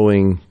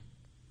showing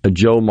a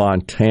Joe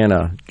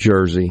Montana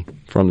jersey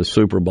from the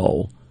Super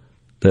Bowl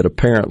that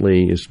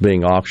apparently is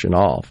being auctioned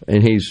off.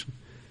 And he's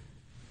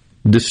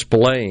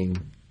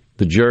displaying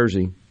the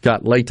jersey.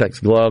 Got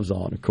latex gloves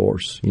on, of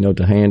course,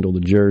 to handle the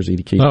jersey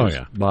to keep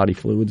body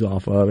fluids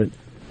off of it.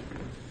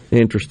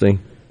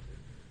 Interesting.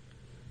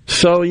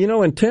 So,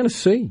 in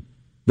Tennessee,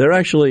 they're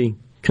actually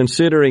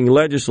considering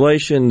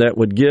legislation that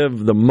would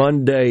give the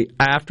Monday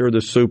after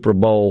the Super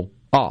Bowl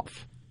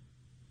off.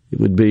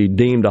 It would be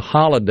deemed a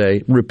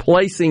holiday,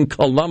 replacing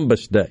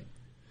Columbus Day.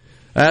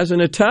 As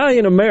an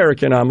Italian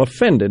American, I'm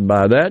offended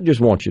by that. Just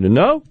want you to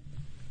know.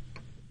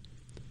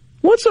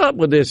 What's up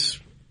with this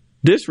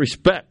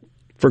disrespect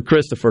for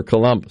Christopher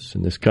Columbus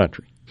in this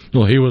country?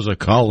 Well, he was a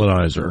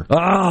colonizer.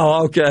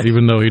 Oh, okay.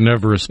 Even though he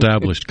never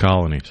established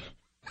colonies.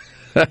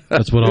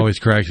 That's what always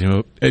cracks me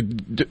up.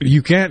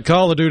 You can't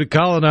call a dude a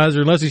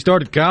colonizer unless he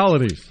started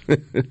colonies.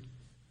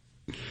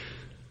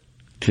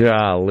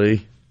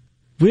 Golly.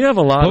 We have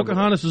a lot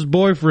Pocahontas'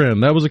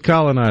 boyfriend, that was a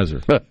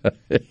colonizer.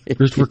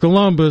 Christopher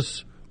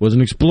Columbus was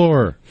an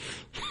explorer.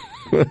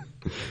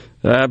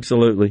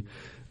 Absolutely.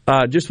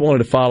 I just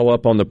wanted to follow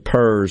up on the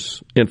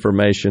PERS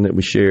information that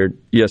we shared.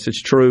 Yes,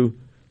 it's true.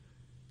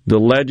 The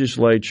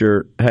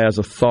legislature has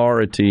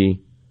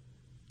authority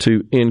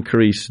to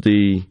increase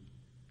the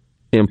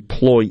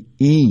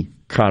employee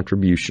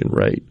contribution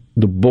rate.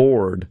 The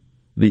board,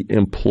 the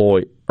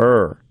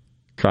employer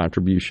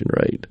contribution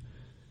rate.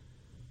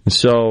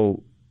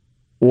 So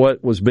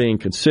what was being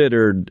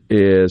considered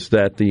is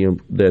that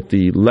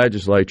the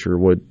legislature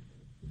would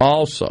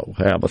also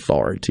have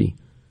authority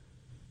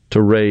to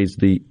raise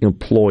the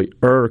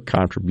employer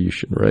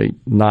contribution rate,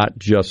 not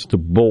just the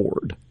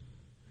board.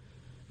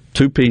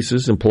 Two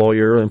pieces,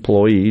 employer,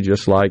 employee,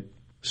 just like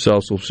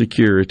Social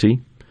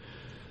Security.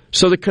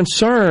 So the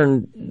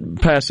concern,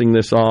 passing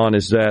this on,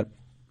 is that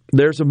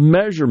there's a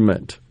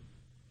measurement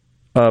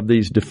of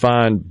these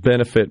defined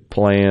benefit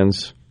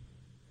plans,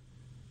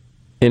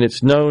 and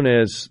it's known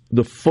as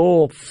the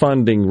full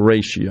funding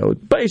ratio.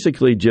 It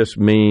basically just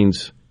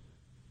means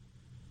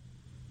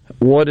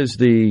what is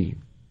the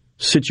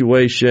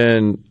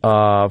situation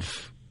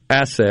of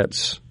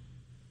assets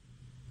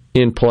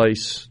in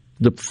place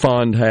the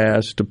fund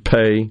has to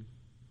pay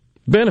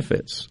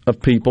benefits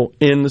of people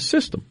in the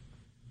system.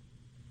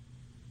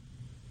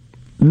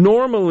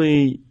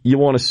 Normally, you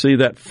want to see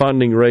that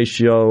funding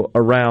ratio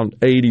around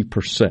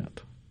 80%.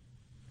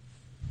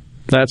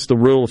 That's the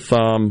rule of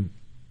thumb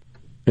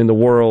in the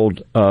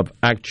world of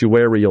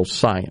actuarial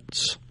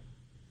science.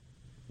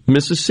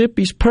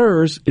 Mississippi's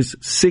PERS is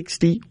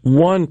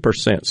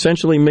 61%,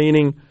 essentially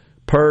meaning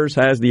PERS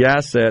has the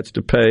assets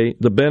to pay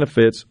the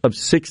benefits of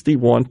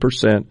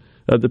 61%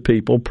 of the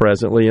people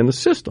presently in the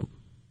system.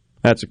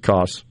 That's a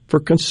cause for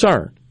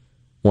concern.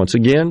 Once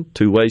again,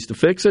 two ways to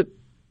fix it.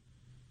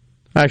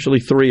 Actually,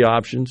 three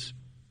options.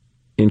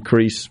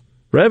 Increase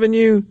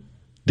revenue,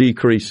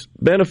 decrease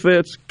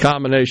benefits,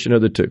 combination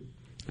of the two.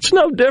 It's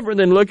no different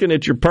than looking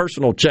at your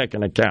personal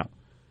checking account.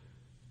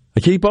 I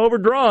keep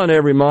overdrawing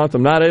every month.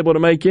 I'm not able to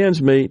make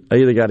ends meet. I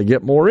either got to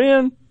get more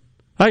in,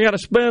 I got to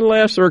spend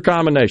less, or a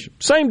combination.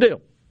 Same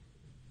deal.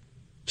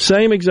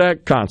 Same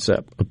exact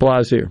concept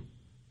applies here.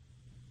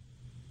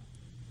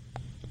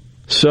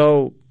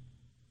 So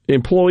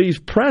employees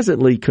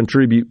presently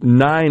contribute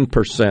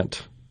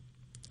 9%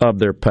 of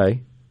their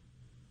pay.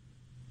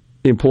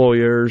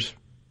 Employers,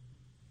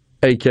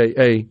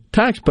 a.k.a.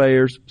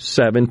 taxpayers,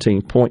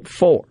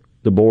 17.4%.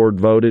 The board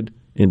voted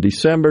in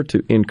December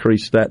to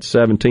increase that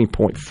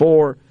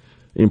 17.4%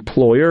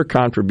 employer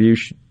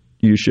contribution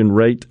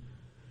rate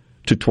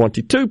to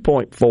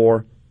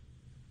 22.4%.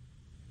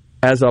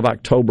 As of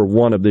October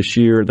 1 of this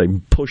year, they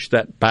pushed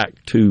that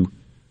back to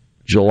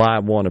July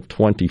 1 of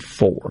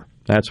 24.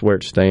 That's where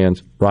it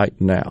stands right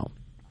now.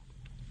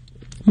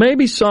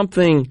 Maybe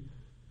something...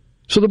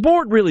 So the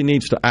board really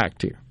needs to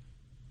act here.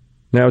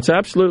 Now, it's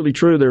absolutely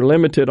true they're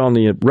limited on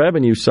the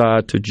revenue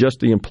side to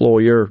just the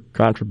employer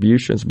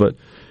contributions, but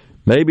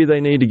maybe they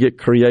need to get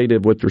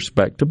creative with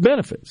respect to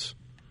benefits.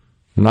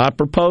 I'm not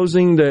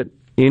proposing that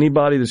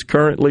anybody that's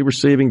currently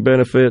receiving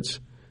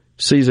benefits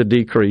sees a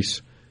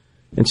decrease,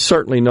 and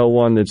certainly no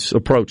one that's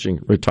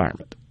approaching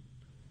retirement.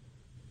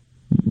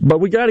 But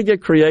we got to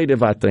get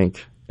creative, I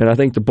think, and I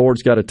think the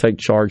board's got to take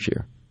charge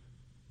here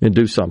and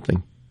do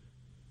something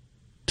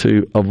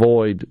to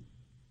avoid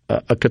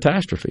a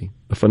catastrophe,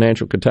 a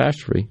financial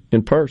catastrophe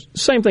in PERS.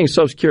 Same thing as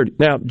Social Security.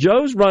 Now,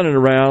 Joe's running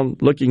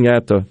around looking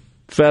at the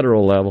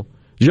federal level.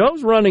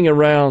 Joe's running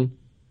around,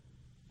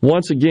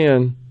 once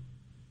again,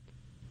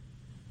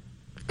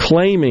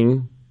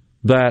 claiming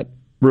that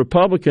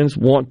Republicans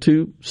want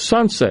to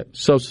sunset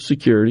Social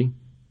Security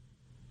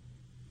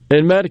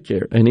and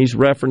Medicare. And he's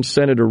referenced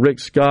Senator Rick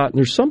Scott. And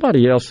there's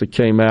somebody else that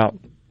came out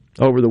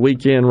over the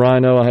weekend,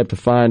 Rhino, I have to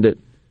find it,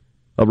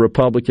 a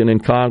Republican in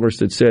Congress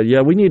that said,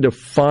 yeah, we need to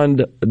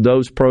fund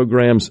those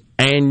programs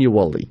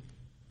annually.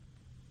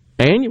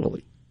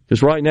 Annually.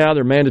 Because right now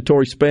they're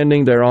mandatory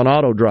spending, they're on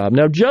auto drive.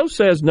 Now, Joe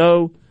says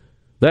no,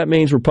 that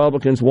means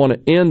Republicans want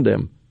to end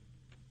them.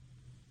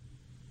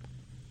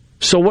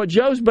 So what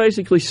Joe's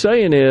basically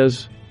saying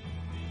is,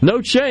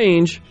 no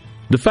change.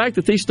 The fact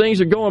that these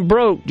things are going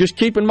broke, just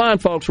keep in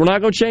mind, folks, we're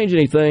not going to change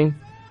anything.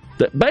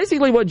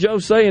 Basically what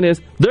Joe's saying is,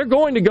 they're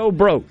going to go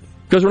broke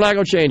because we're not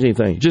going to change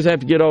anything. You just have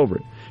to get over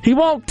it. He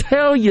won't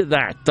tell you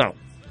that, though.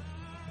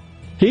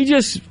 He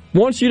just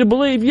wants you to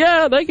believe,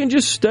 yeah, they can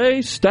just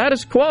stay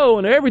status quo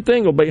and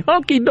everything will be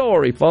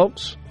hunky-dory,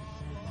 folks.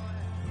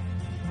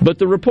 But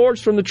the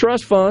reports from the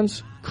trust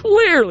funds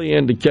clearly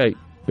indicate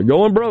they're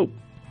going broke.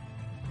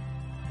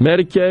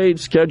 Medicaid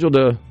scheduled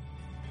to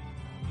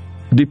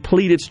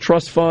deplete its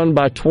trust fund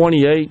by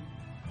 28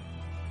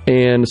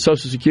 and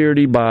Social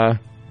Security by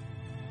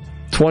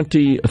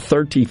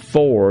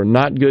 2034.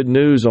 Not good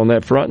news on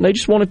that front, and they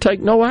just want to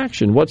take no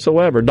action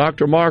whatsoever.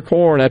 Dr. Mark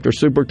Horn after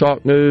Super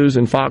Talk News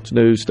and Fox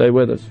News. Stay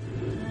with us.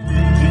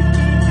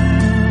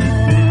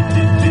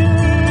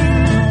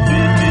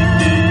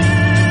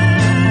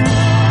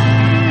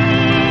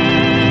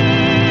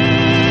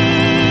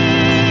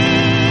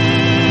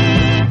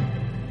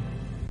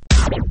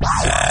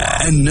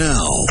 And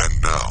now,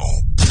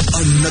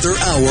 another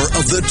hour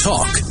of the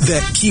talk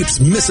that keeps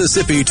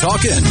Mississippi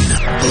talking.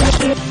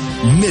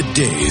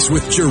 Middays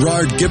with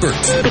Gerard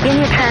Gibbert. Begin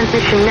your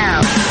transition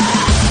now.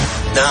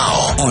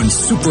 Now on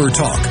Super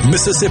Talk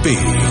Mississippi.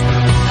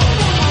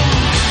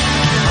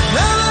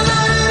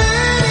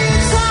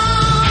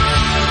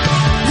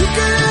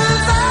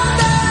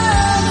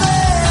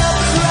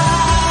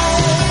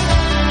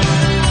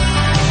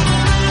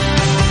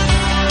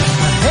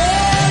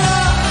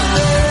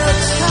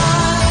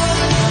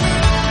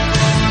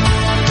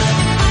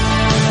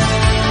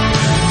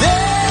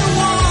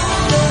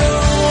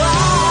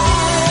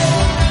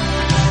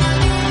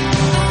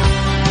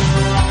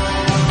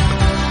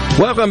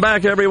 Welcome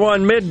back,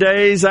 everyone.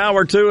 Middays,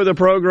 hour 2 of the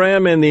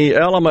program in the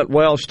Element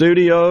Well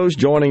Studios.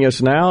 Joining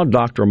us now,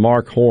 Dr.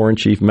 Mark Horn,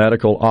 Chief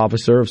Medical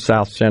Officer of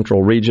South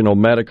Central Regional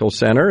Medical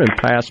Center and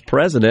past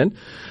president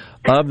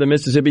of the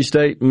Mississippi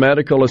State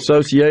Medical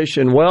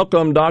Association.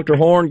 Welcome, Dr.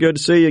 Horn. Good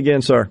to see you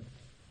again, sir.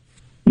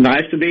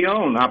 Nice to be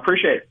on. I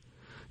appreciate it.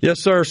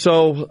 Yes, sir.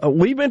 So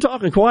we've been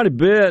talking quite a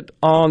bit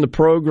on the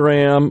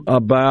program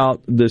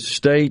about the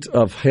state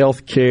of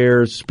health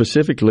care,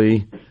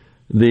 specifically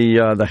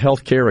the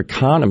healthcare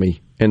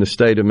economy in the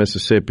state of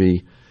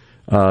Mississippi.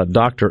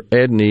 Dr.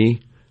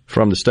 Edney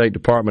from the State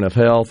Department of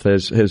Health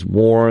has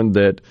warned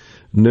that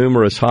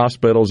numerous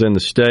hospitals in the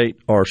state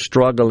are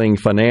struggling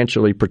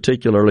financially,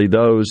 particularly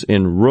those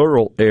in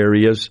rural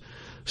areas,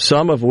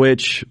 some of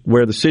which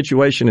where the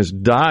situation is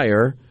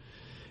dire,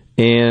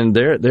 and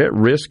they're at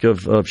risk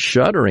of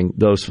shuttering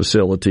those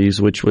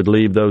facilities, which would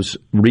leave those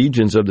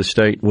regions of the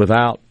state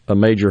without a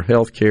major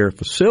healthcare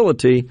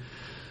facility.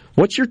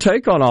 What's your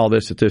take on all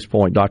this at this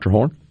point, Dr.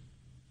 Horn?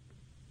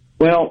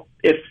 Well,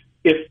 if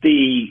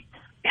the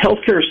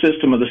healthcare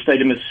system of the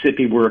state of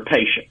Mississippi were a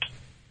patient,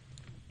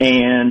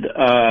 and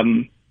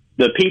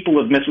the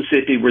people of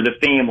Mississippi were the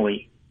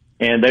family,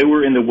 and they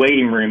were in the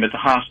waiting room at the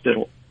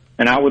hospital,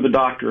 and I were the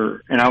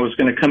doctor, and I was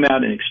going to come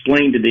out and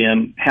explain to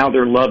them how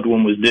their loved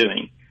one was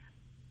doing,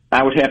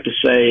 I would have to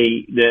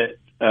say that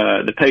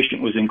the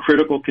patient was in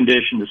critical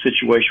condition, the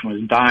situation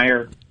was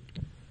dire,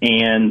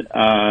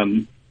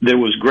 and there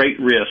was great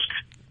risk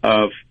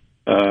of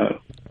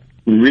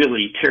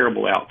really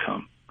terrible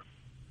outcome.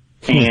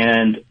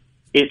 And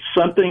it's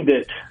something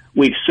that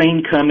we've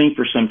seen coming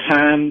for some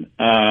time.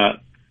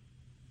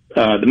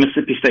 The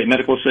Mississippi State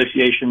Medical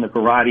Association, a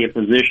variety of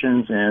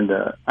physicians, and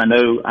I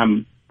know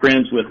I'm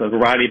friends with a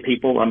variety of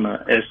people.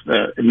 As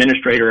the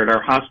administrator at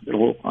our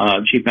hospital,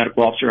 chief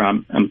medical officer,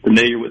 I'm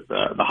familiar with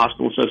the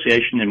hospital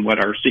association and what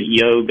our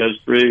CEO goes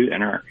through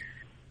and our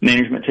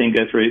management team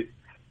go through.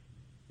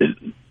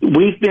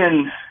 We've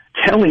been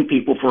telling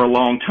people for a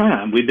long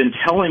time. We've been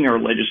telling our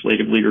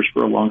legislative leaders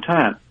for a long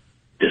time,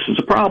 this is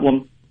a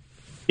problem.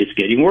 It's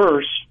getting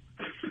worse.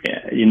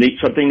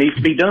 Something needs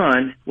to be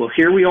done. Well,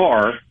 here we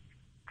are,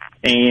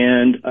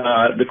 and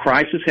the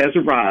crisis has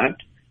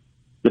arrived.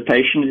 The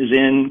patient is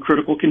in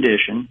critical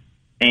condition,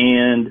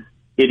 and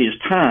it is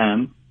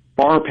time,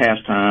 far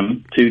past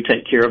time, to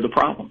take care of the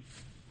problem.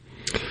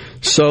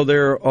 So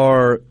there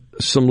are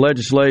some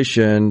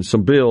legislation,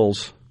 some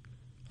bills,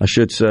 I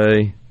should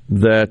say,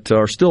 that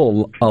are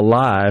still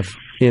alive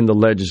in the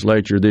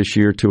legislature this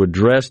year to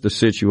address the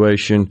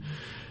situation.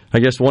 I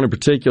guess one in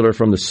particular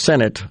from the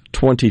Senate,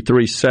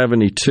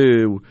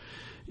 2372,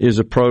 is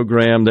a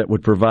program that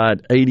would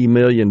provide $80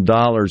 million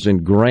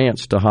in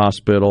grants to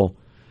hospital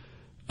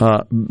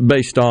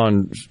based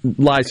on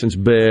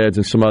licensed beds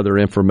and some other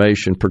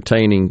information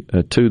pertaining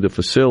to the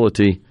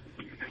facility.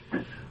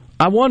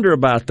 I wonder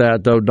about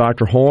that, though,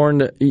 Dr.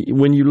 Horn.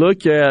 When you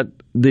look at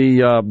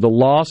the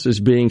losses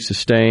being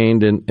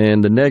sustained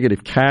and the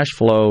negative cash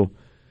flow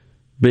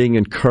being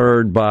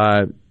incurred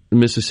by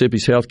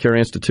Mississippi's healthcare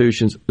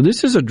institutions,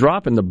 this is a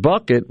drop in the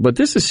bucket, but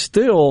this is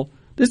still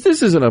This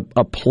isn't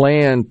a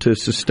plan to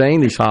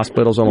sustain these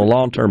hospitals on a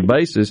long-term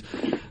basis.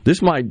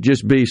 This might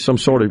just be some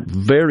sort of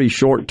very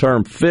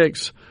short-term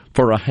fix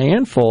for a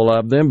handful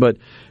of them. But,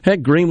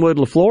 heck, Greenwood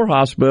LaFleur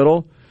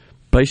Hospital,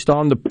 based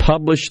on the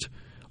published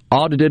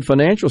audited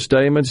financial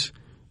statements,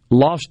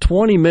 lost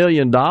 $20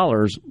 million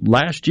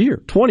last year.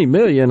 $20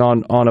 million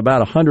on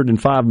about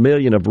 $105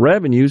 million of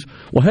revenues.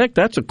 Well, heck,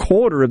 that's a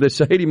quarter of this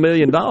 $80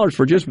 million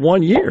for just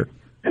 1 year.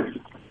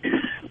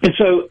 And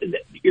so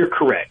you're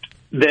correct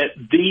that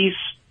these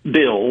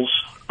bills,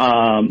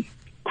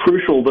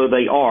 crucial though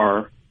they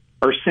are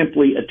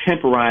simply a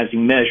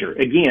temporizing measure.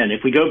 Again,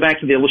 if we go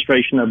back to the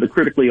illustration of the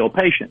critically ill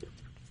patient,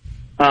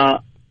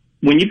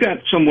 when you've got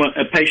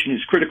a patient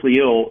who's critically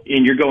ill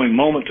and you're going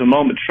moment to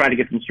moment to try to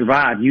get them to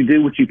survive, you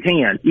do what you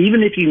can,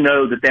 even if you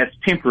know that that's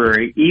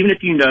temporary, even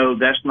if you know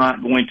that's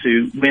not going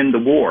to win the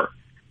war.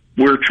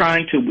 We're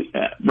trying to,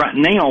 right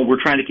now,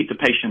 we're trying to keep the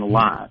patient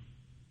alive.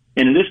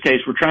 And in this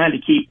case, we're trying to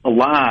keep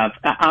alive.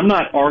 I'm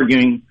not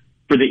arguing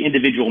for the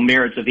individual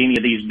merits of any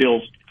of these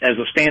bills as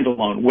a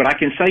standalone. What I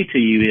can say to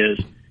you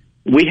is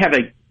we have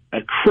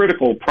a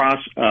critical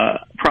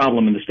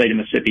problem in the state of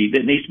Mississippi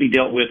that needs to be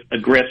dealt with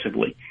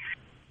aggressively.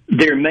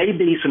 There may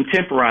be some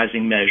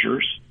temporizing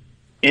measures,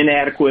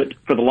 inadequate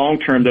for the long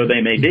term though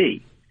they may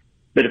be.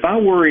 But if I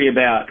worry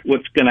about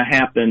what's going to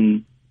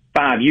happen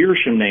 5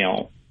 years from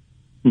now,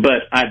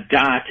 but I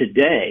die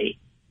today,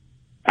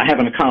 I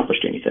haven't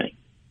accomplished anything.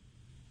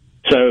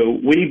 So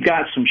we've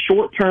got some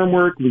short-term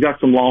work, we've got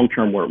some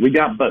long-term work. We've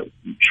got both.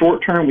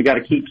 Short-term, we've got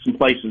to keep some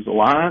places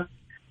alive.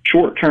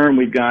 Short-term,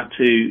 we've got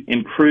to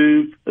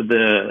improve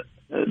the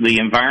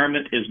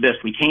environment as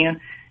best we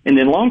can. And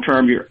then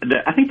long-term,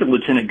 I think the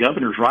lieutenant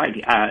governor's right.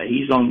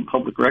 He's on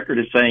public record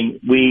as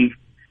saying we've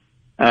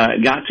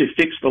got to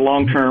fix the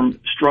long-term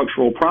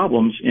structural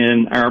problems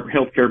in our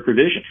healthcare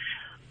provision.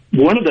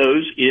 One of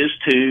those is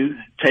to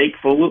take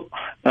full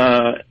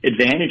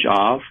advantage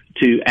of,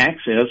 to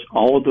access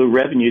all of the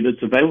revenue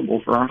that's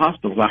available for our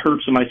hospitals. I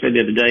heard somebody say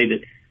the other day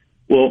that,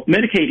 well,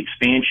 Medicaid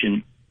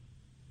expansion,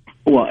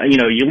 well, you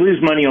lose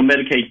money on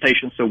Medicaid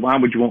patients, so why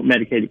would you want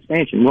Medicaid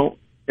expansion? Well,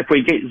 if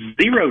we get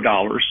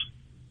 $0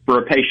 for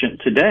a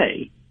patient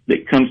today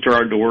that comes to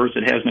our doors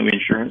that has no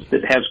insurance,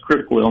 that has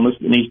critical illness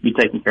that needs to be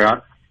taken care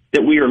of,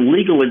 that we are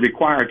legally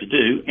required to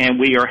do, and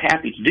we are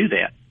happy to do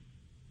that,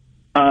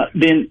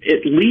 then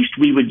at least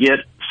we would get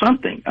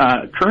something.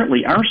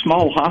 Currently, our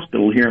small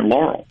hospital here in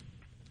Laurel,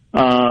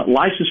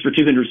 licensed for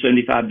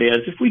 275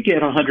 beds, if we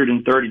get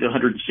 130 to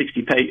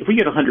 160 if we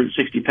get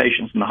 160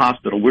 patients in the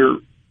hospital, we're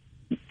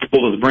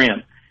full to the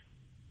brim.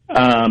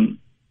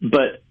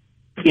 But,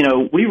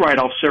 we write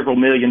off several $1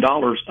 million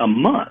a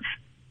month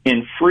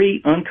in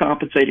free,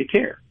 uncompensated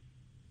care.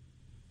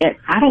 And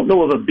I don't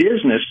know of a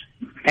business,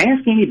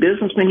 ask any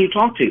businessman you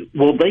talk to,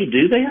 will they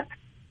do that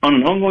on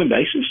an ongoing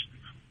basis?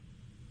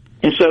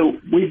 And so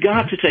we've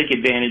got to take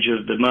advantage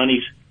of the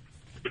monies.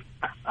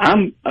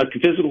 I'm a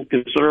physical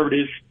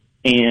conservative,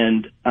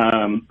 and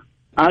I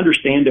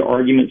understand the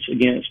arguments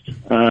against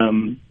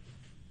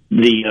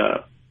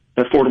the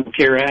Affordable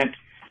Care Act.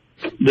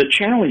 The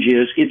challenge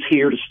is it's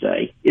here to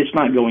stay. It's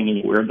not going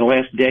anywhere. The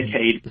last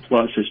decade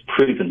plus has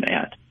proven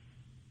that.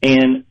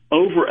 And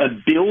over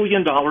 $1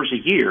 billion a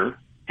year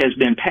has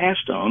been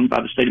passed on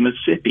by the state of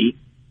Mississippi,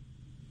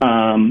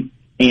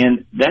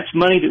 and that's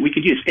money that we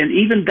could use. And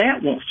even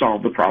that won't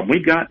solve the problem.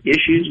 We've got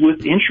issues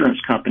with insurance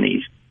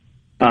companies.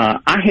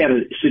 I had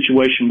a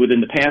situation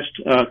within the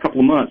past couple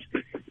of months.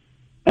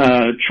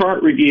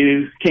 Chart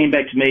Review came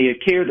back to me, a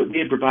care that we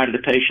had provided a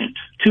patient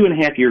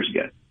 2.5 years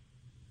ago.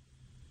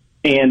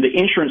 And the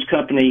insurance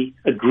company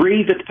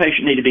agreed that the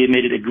patient needed to be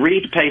admitted,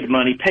 agreed to pay the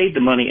money, paid the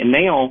money, and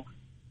now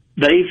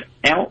they've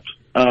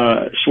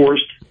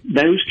outsourced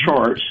those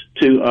charts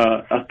to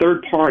a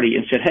third party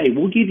and said, hey,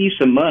 we'll give you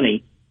some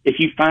money if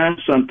you find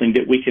something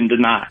that we can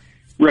deny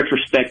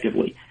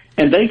retrospectively.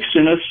 And they've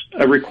sent us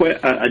a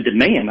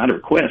demand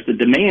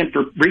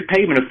for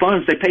repayment of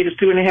funds they paid us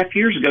 2.5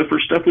 years ago for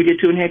stuff we did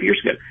 2.5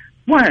 years ago.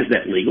 Why is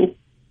that legal?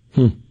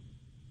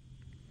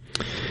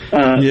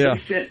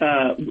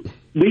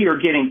 We are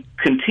getting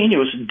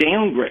continuous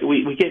downgrade.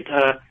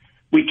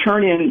 We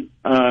turn in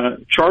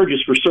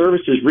charges for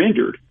services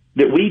rendered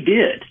that we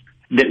did,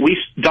 that we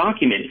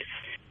documented,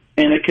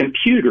 and a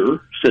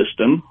computer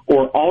system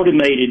or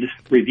automated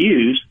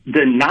reviews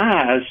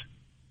denies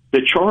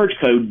the charge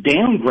code,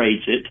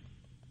 downgrades it,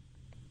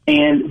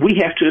 and we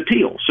have to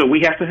appeal. So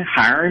we have to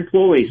hire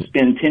employees,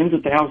 spend tens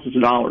of thousands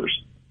of dollars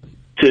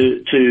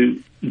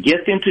to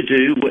get them to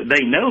do what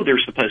they know they're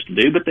supposed to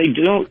do, but they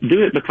don't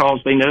do it because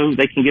they know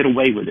they can get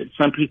away with it.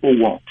 Some people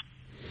won't.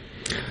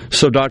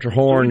 So, Dr.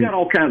 Horn, we've got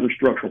all kinds of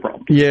structural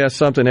problems. Yeah,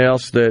 something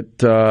else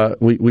that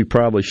we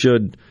probably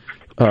should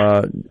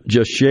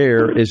just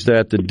share is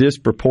that the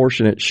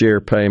disproportionate share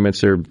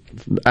payments, their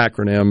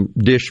acronym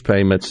DSH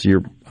payments,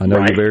 I know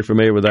you're very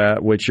familiar with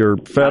that, which are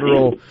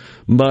federal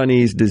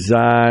monies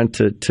designed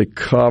to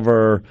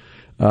cover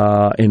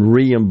and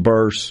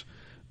reimburse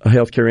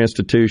healthcare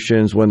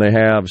institutions when they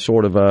have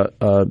sort of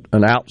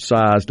an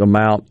outsized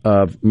amount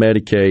of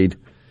Medicaid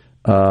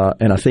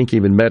and I think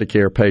even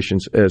Medicare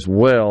patients as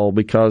well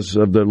because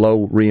of the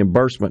low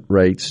reimbursement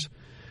rates.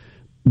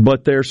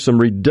 But there's some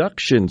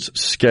reductions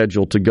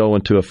scheduled to go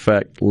into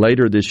effect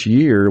later this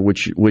year,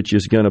 which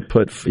is going to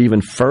put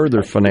even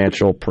further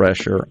financial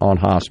pressure on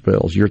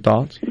hospitals. Your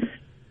thoughts?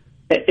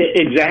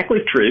 Exactly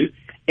true.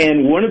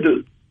 And one of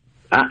the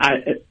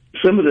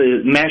some of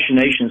the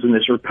machinations in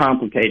this are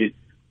complicated,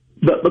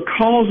 but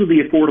because of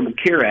the Affordable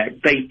Care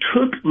Act, they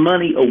took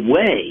money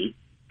away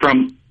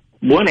from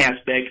one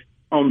aspect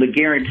on the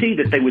guarantee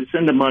that they would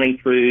send the money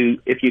through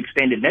if you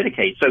extended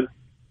Medicaid. So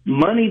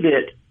money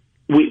that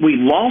we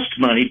lost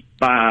money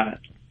by,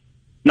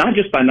 not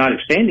just by not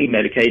extending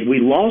Medicaid, we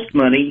lost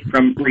money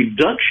from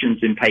reductions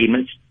in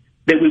payments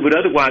that we would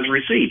otherwise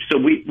receive. So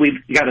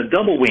we've got a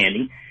double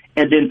whammy,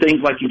 and then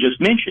things like you just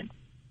mentioned.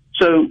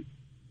 So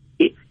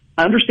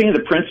I understand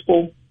the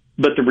principle,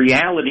 but the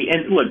reality,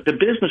 and look, the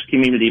business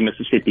community in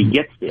Mississippi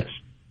gets this.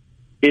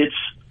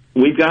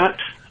 We've got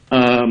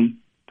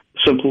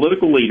some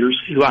political leaders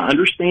who I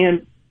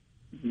understand,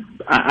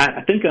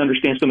 I think I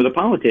understand some of the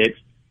politics,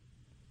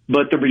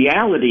 but the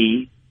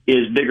reality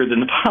is bigger than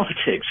the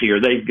politics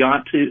here. They've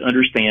got to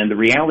understand the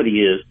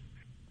reality is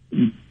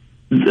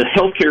the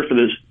health care for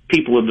the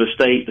people of the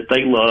state that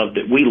they love,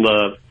 that we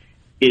love,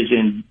 is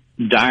in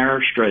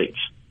dire straits.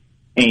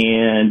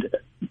 And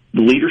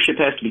the leadership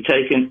has to be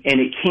taken, and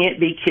it can't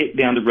be kicked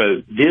down the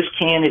road. This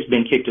can has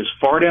been kicked as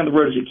far down the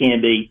road as it can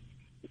be.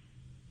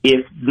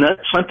 If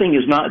something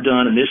is not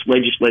done in this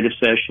legislative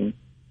session,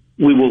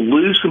 we will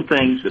lose some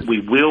things that we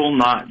will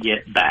not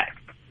get back.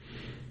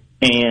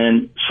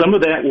 And some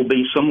of that will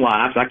be some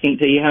lives. I can't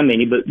tell you how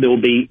many, but there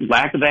will be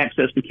lack of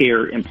access to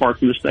care in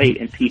parts of the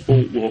state, and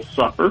people will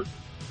suffer.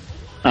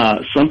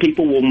 Some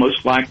people will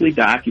most likely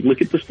die. If you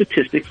look at the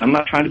statistics, I'm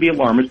not trying to be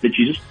alarmist, but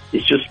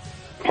it's just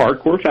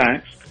hardcore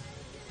facts.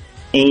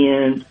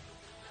 And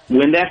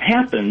when that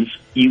happens,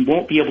 you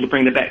won't be able to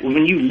bring that back.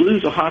 When you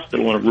lose a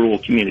hospital in a rural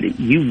community,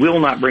 you will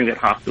not bring that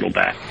hospital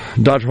back.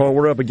 Dr. Horn,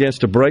 we're up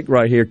against a break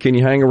right here. Can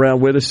you hang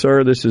around with us,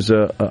 sir? This is,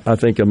 I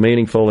think, a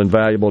meaningful and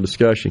valuable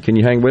discussion. Can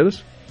you hang with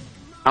us?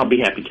 I'll be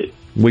happy to.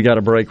 We got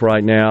a break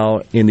right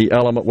now. In the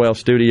Element Well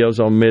Studios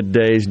on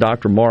middays,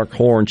 Dr. Mark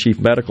Horn, Chief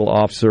Medical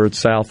Officer at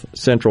South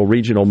Central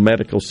Regional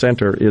Medical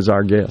Center, is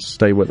our guest.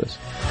 Stay with us.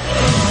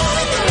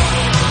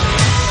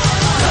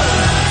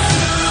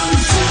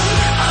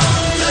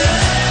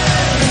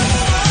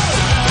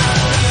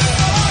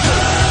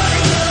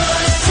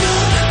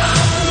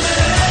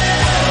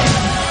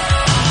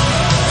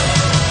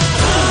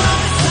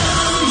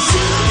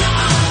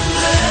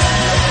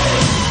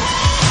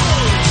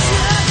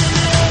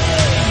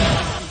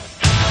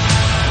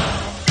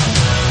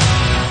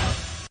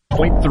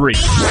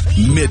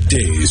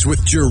 Middays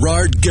with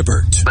Gerard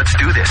Gibbert. Let's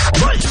do this.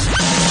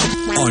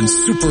 On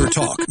Super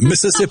Talk,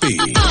 Mississippi.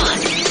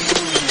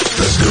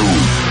 Let's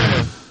go.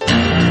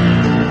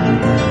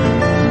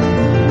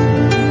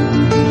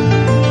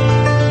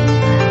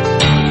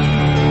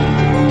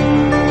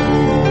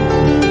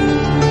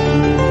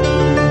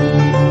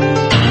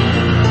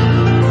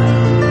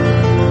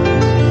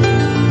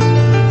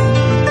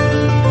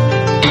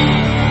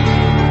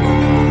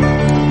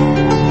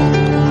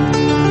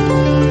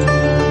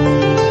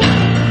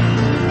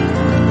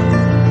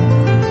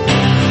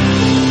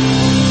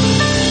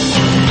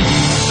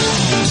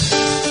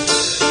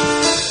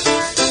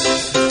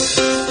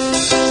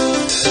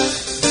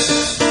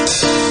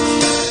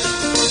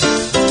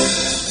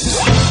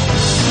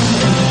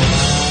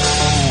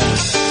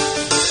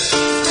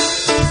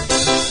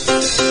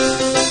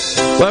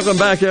 Welcome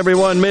back,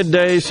 everyone.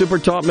 Midday, Super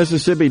Talk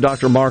Mississippi.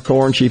 Dr. Mark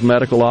Horn, Chief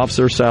Medical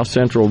Officer, South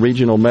Central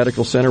Regional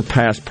Medical Center,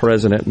 past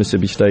president,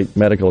 Mississippi State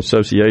Medical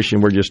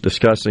Association. We're just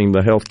discussing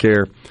the health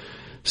care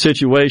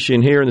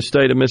situation here in the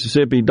state of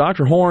Mississippi.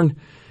 Dr. Horn,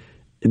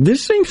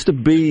 this seems to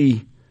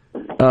be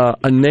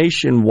a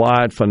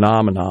nationwide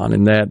phenomenon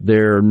in that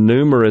there are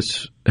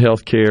numerous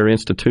healthcare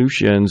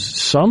institutions,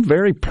 some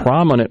very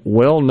prominent,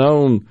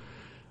 well-known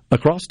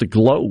across the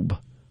globe,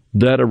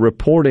 that are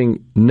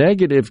reporting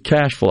negative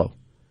cash flow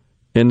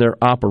in their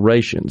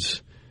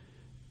operations.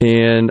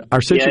 And our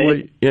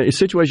situation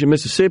in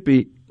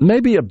Mississippi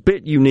may be a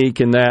bit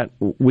unique in that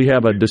we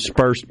have a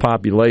dispersed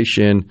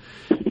population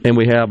and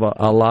we have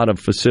a lot of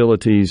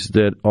facilities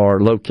that are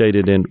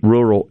located in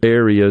rural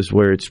areas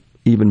where it's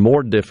even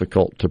more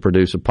difficult to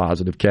produce a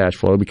positive cash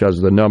flow because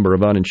of the number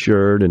of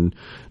uninsured and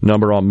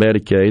number on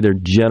Medicaid. They're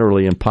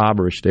generally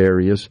impoverished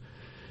areas.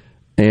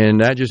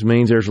 And that just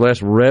means there's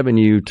less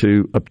revenue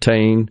to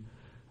obtain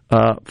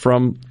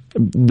from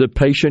the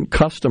patient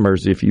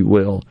customers, if you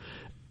will.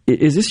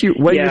 Is this your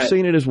way you're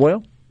seeing it as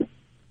well?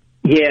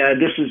 Yeah,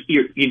 this is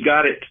you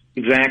got it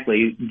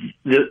exactly.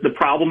 The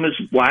problem is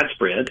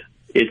widespread.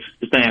 It's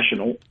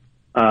national.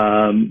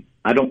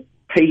 I don't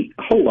pay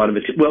a whole lot of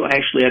it. Well,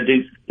 actually, I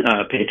do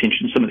pay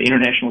attention to some of the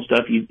international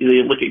stuff. You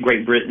look at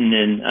Great Britain,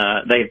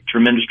 and they have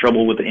tremendous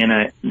trouble with the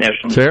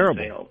international.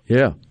 Terrible.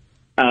 Yeah.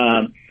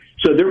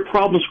 So there are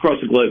problems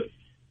across the globe.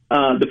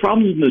 The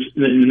problems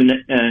in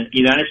the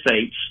United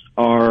States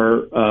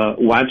are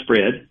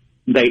widespread.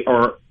 They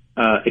are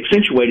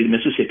accentuated in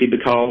Mississippi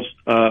because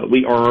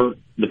we are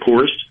the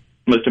poorest,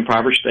 most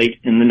impoverished state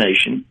in the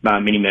nation by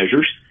many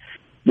measures.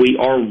 We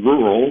are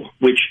rural,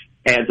 which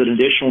adds an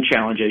additional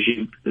challenge, as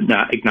you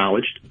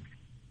acknowledged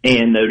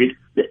and noted.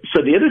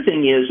 So the other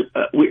thing is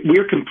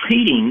we're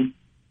competing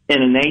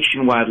in a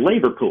nationwide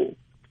labor pool.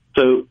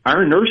 So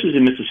our nurses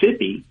in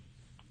Mississippi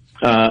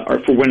are,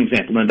 for one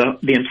example, and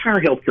the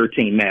entire healthcare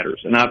team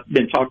matters. And I've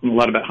been talking a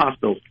lot about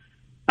hospitals.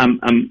 I'm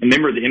a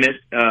member of the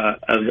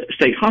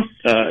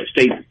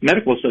State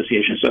Medical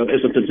Association. So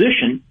as a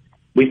physician,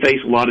 we face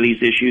a lot of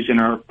these issues in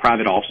our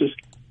private offices.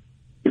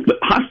 But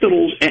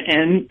hospitals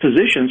and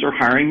physicians are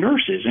hiring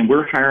nurses, and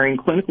we're hiring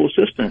clinical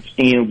assistants,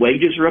 and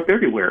wages are up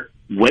everywhere.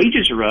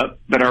 Wages are up,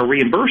 but our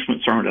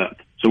reimbursements aren't up.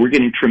 So we're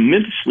getting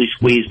tremendously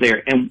squeezed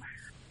there. And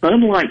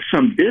unlike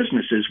some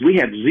businesses, we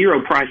have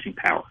zero pricing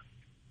power.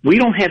 We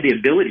don't have the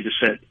ability to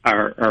set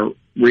our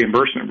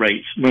reimbursement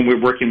rates when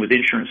we're working with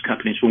insurance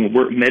companies, when we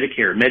work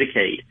Medicare,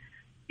 Medicaid,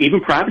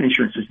 even private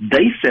insurances.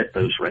 They set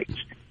those rates.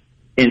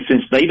 And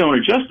since they don't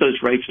adjust those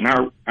rates and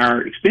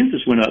our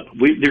expenses went up,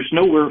 there's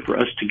nowhere for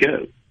us to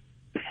go.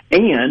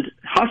 And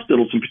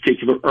hospitals in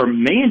particular are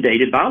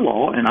mandated by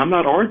law, and I'm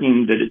not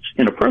arguing that it's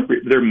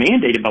inappropriate, but they're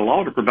mandated by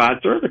law to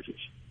provide services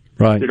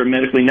that are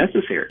medically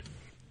necessary.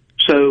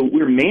 So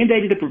we're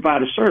mandated to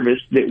provide a service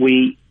that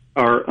we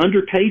are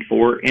underpaid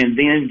for and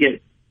then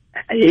get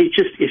it's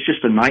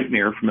just a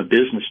nightmare from a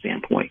business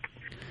standpoint.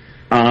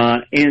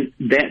 And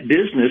that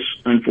business,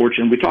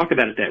 unfortunately, we talk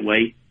about it that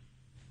way,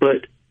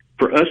 but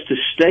for us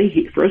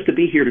to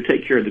be here to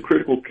take care of the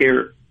critical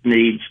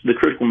needs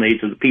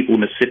of the people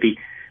of Mississippi,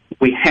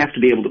 we have to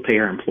be able to pay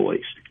our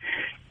employees.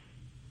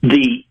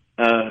 The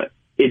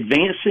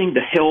advancing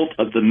the health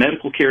of the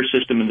medical care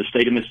system in the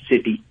state of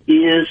Mississippi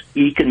is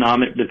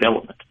economic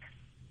development.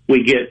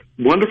 We get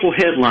wonderful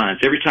headlines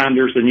every time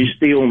there's a new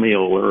steel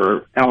mill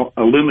or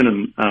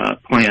aluminum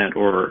plant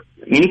or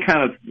any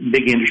kind of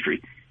big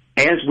industry,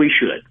 as we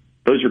should.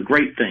 Those are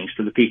great things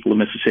for the people of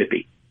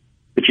Mississippi.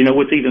 But you know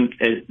what's even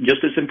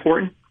just as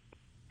important?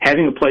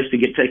 Having a place to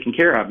get taken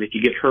care of if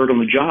you get hurt on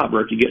the job,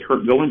 or if you get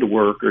hurt going to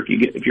work, or if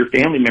your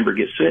family member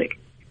gets sick.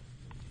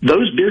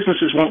 Those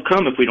businesses won't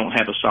come if we don't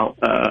have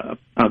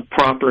a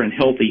proper and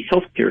healthy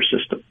healthcare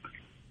system.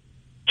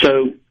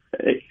 So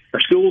our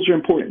schools are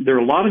important. There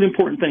are a lot of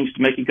important things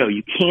to make it go.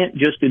 You can't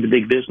just do the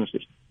big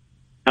businesses.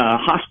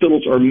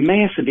 Hospitals are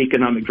massive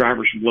economic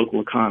drivers of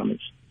local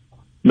economies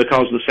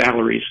because of the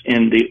salaries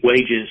and the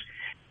wages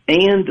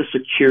and the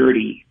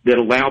security that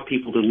allow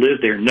people to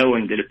live there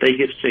knowing that if they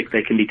get sick,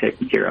 they can be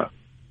taken care of.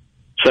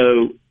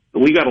 So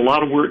we got a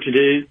lot of work to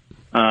do,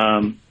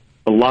 and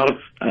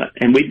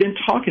we've been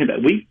talking about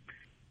it.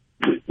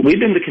 We've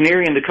been the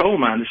canary in the coal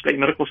mine, the State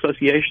Medical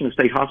Association, the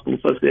State Hospital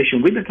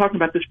Association. We've been talking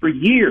about this for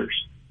years.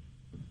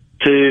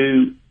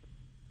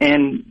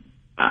 And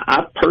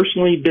I've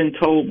personally been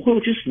told, well,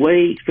 just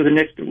wait for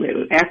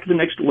after the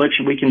next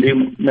election we can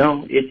do.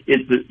 No,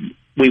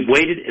 we've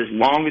waited as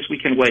long as we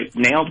can wait.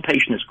 Now the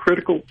patient is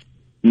critical.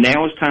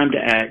 Now is time to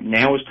act.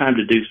 Now is time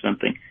to do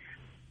something.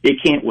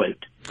 It can't wait.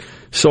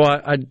 So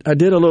I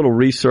did a little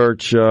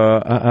research.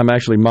 I'm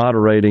actually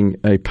moderating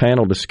a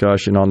panel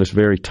discussion on this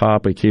very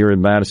topic here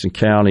in Madison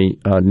County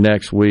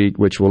next week,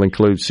 which will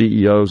include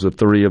CEOs of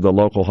 3 of the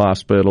local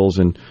hospitals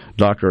and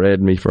Dr.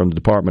 Edney from the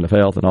Department of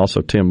Health and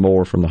also Tim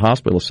Moore from the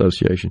Hospital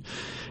Association.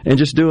 And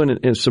just doing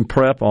some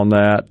prep on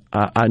that,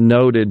 I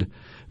noted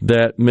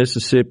that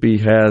Mississippi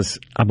has,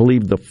 I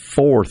believe, the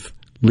 4th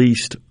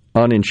least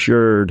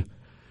uninsured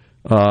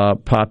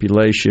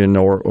population,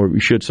 or we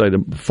should say the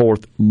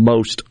 4th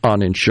most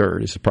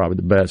uninsured is probably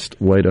the best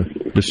way to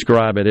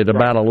describe it. At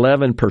about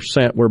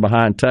 11%, we're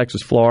behind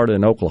Texas, Florida,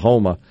 and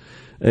Oklahoma,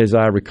 as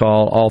I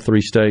recall, all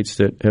 3 states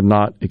that have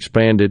not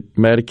expanded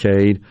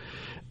Medicaid.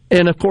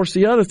 And, of course,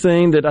 the other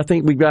thing that I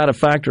think we've got to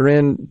factor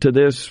into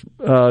this,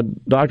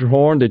 Dr.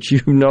 Horn, that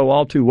you know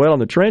all too well in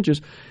the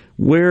trenches,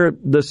 we're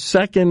the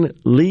 2nd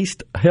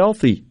least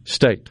healthy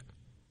state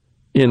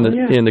in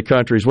the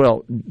country as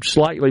well,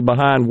 slightly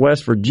behind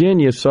West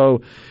Virginia.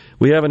 So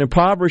we have an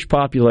impoverished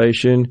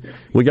population.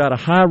 We got a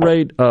high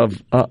rate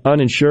of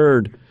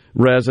uninsured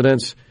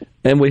residents,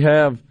 and we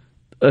have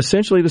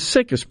essentially the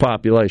sickest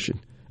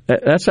population.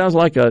 That sounds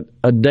like a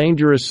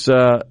dangerous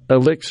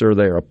elixir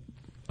there,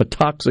 a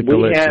toxic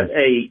elixir.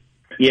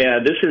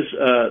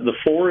 The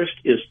forest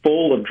is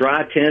full of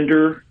dry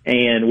tinder,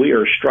 and we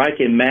are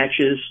striking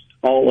matches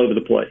all over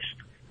the place.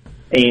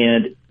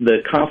 And the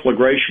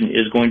conflagration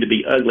is going to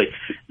be ugly.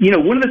 You know,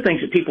 one of the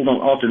things that people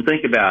don't often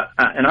think about,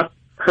 and I've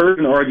heard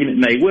an argument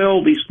made,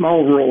 well, these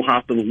small rural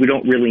hospitals, we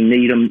don't really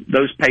need them.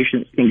 Those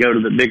patients can go to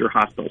the bigger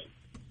hospitals.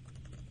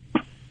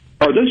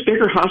 Are those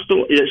bigger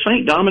hospitals, is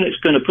St. Dominic's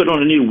going to put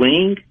on a new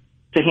wing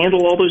to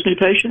handle all those new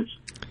patients?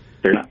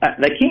 They're not.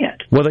 They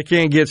can't. Well, they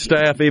can't get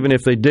staff even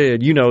if they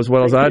did. You know as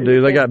well as I do.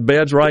 They got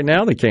beds right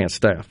now they can't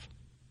staff.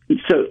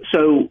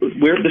 So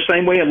we're the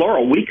same way in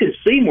Laurel. We could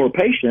see more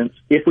patients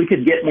if we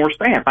could get more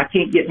staff. I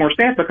can't get more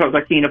staff because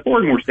I can't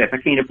afford more staff. I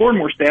can't afford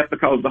more staff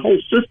because the whole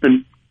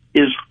system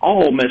is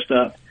all messed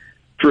up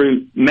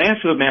through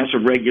massive amounts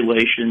of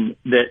regulation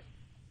that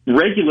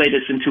regulate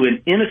us into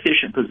an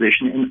inefficient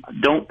position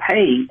and don't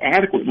pay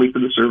adequately for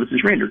the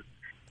services rendered.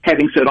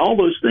 Having said all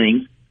those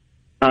things,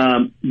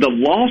 the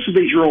loss of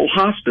these rural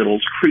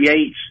hospitals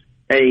creates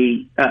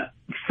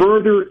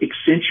further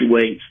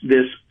accentuates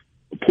this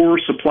poor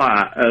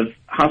supply of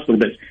hospital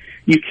beds.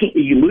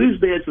 You lose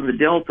beds in the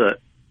Delta.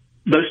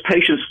 Those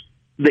patients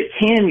that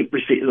can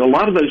receive, a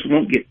lot of those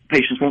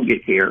patients won't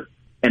get care,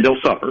 and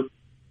they'll suffer.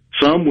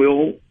 Some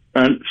will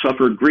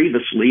suffer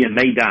grievously and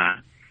may die.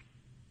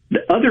 The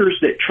others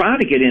that try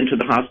to get into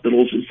the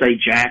hospitals in, say,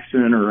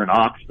 Jackson or in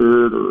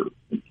Oxford,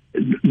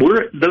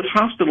 those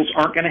hospitals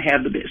aren't going to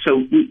have the beds. So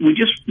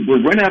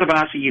we run out of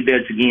ICU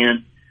beds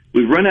again.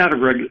 We run out of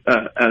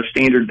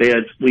standard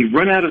beds. We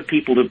run out of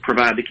people to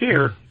provide the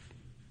care.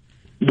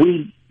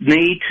 We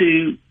need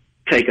to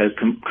take a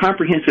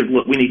comprehensive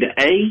look. We need to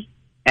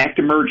act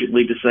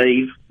emergently to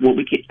save what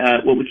we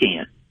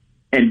can,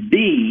 and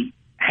B,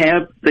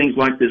 have things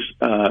like this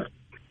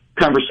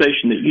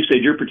conversation that you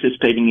said you're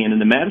participating in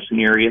the Madison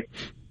area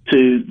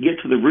to get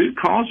to the root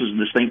causes of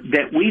this thing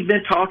that we've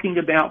been talking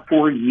about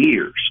for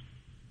years,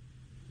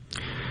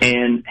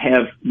 and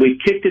we've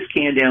kicked this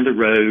can down the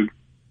road.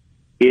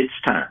 It's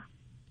time.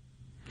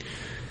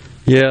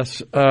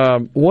 Yes.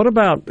 What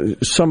about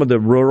some of the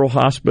rural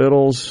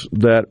hospitals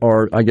that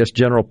are, I guess,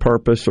 general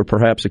purpose or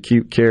perhaps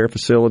acute care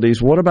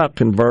facilities? What about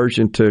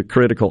conversion to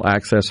critical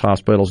access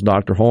hospitals,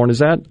 Dr. Horn? Is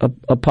that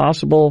a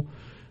possible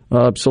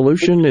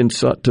solution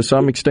to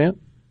some extent?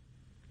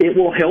 It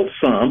will help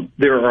some.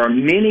 There are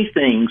many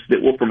things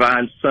that will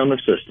provide some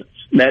assistance.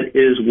 That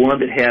is one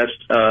that has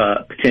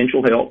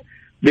potential help.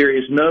 There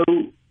is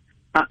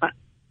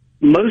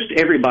most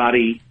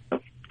everybody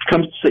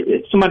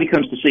if somebody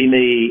comes to see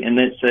me and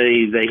let's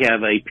say they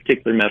have a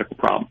particular medical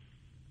problem,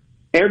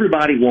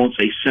 everybody wants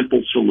a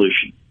simple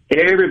solution.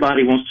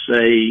 Everybody wants to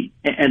say,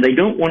 and they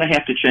don't want to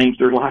have to change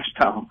their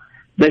lifestyle.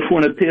 They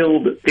want a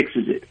pill that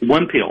fixes it,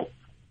 one pill.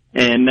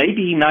 And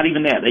maybe not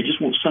even that. They just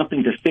want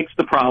something to fix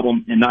the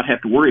problem and not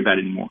have to worry about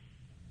it anymore.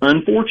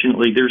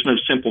 Unfortunately, there's no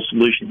simple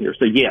solution here.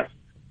 So, yes,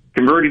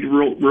 converting to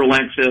rural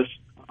access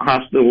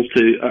hospitals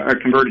or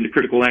converting to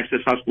critical access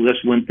hospitals,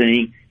 that's one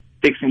thing.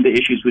 Fixing the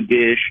issues with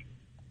DSH,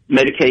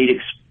 Medicaid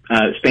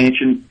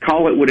expansion,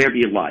 call it whatever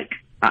you like.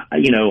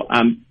 I'm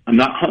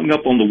not hung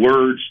up on the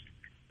words.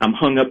 I'm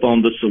hung up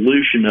on the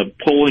solution of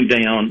pulling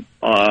down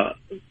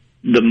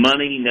the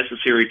money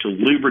necessary to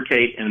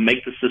lubricate and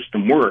make the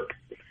system work.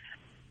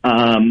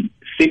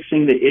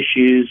 Fixing the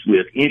issues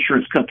with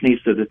insurance companies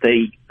so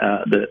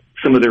that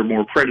some of their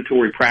more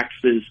predatory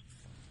practices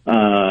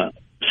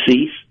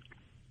cease,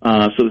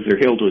 so that they're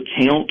held to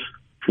account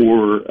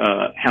for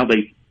how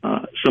they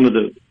some of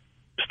the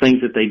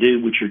things that they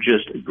do, which are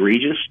just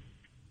egregious.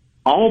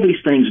 All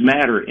these things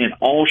matter, and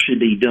all should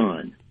be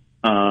done.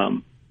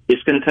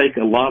 It's going to take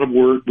a lot of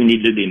work. We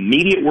need to do the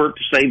immediate work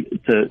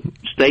to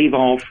stave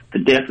off the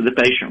death of the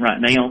patient right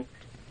now,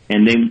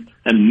 and then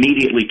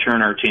immediately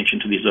turn our attention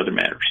to these other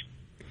matters.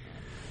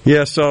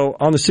 Yeah, so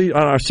on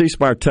our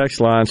C-Spire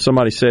text line,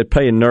 somebody said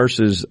paying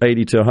nurses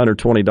 $80 to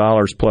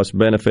 $120 plus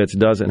benefits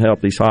doesn't help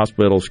these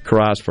hospitals.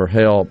 Cries for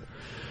help.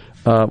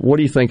 What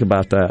do you think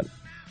about that?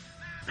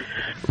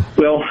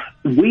 Well,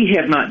 we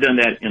have not done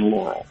that in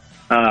Laurel.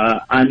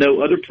 I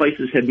know other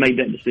places have made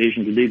that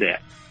decision to do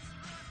that.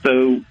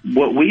 So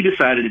what we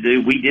decided to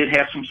do, we did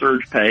have some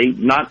surge pay,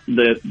 not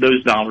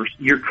those dollars.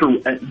 Your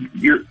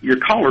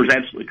caller is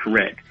absolutely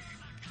correct.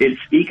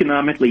 It's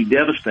economically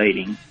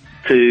devastating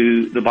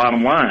to the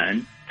bottom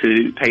line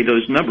to pay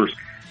those numbers.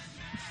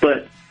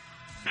 But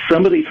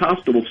some of these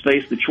hospitals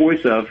face the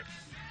choice of,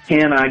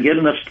 can I get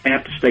enough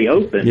staff to stay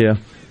open? Yeah.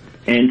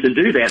 And to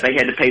do that, they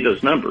had to pay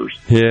those numbers.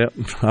 Yeah,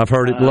 I've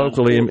heard it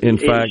locally, in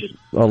fact,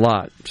 a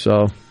lot.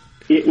 So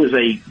it was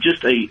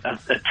just a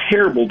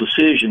terrible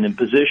decision and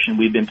position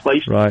we've been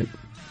placed in. Right.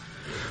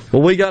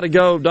 Well, we got to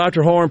go.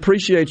 Dr. Horn,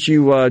 appreciate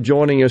you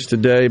joining us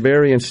today.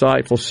 Very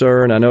insightful,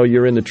 sir, and I know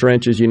you're in the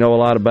trenches. You know a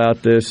lot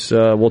about this.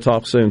 We'll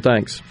talk soon.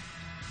 Thanks.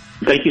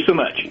 Thank you so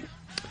much.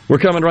 We're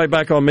coming right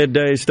back on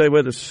Midday. Stay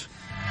with us.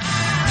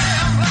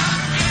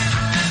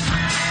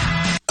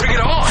 Bring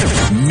it on.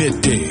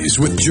 Middays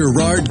with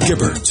Gerard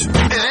Gibbert.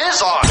 It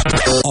is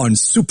on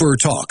Super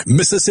Talk,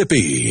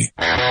 Mississippi.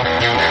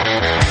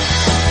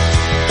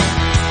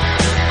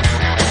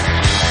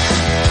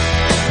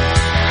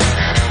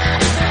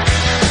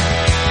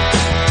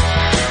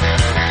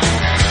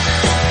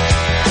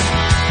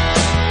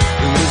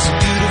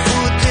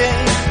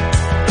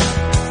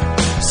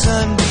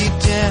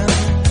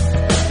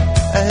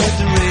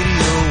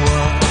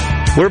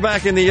 We're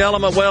back in the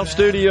Element Wealth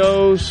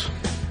Studios.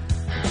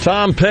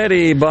 Tom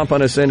Petty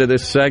bumping us into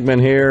this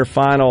segment here,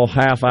 final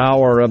half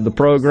hour of the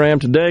program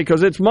today,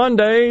 because it's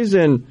Mondays,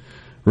 and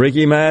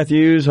Ricky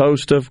Matthews,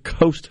 host of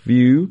Coast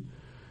View,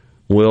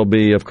 will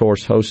be, of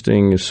course,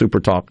 hosting Super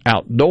Talk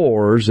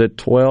Outdoors at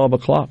 12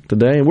 o'clock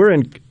today. And we're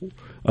in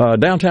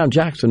downtown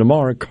Jackson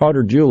tomorrow at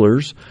Carter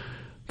Jewelers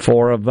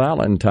for a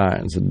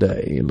Valentine's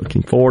Day.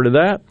 Looking forward to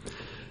that.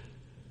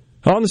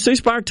 On the C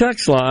Spire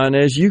text line,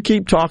 as you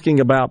keep talking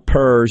about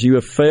PERS, you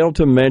have failed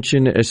to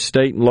mention as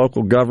state and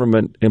local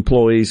government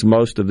employees,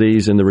 most of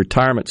these in the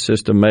retirement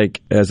system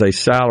make as a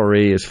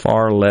salary is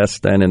far less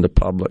than in the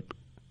public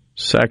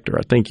sector.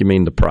 I think you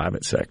mean the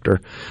private sector.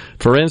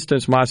 For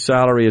instance, my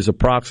salary is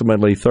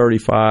approximately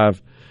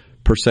 35%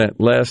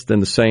 less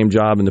than the same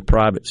job in the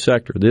private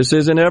sector. This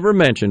isn't ever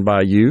mentioned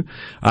by you.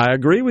 I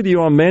agree with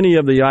you on many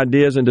of the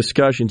ideas and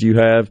discussions you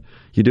have.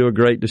 You do a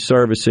great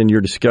disservice in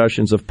your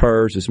discussions of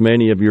PERS, as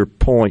many of your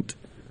points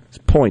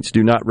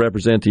do not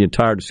represent the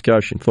entire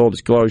discussion. Full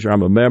disclosure,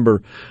 I'm a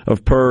member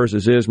of PERS,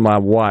 as is my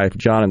wife,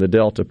 John in the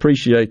Delta.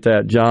 Appreciate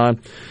that,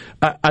 John.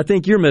 I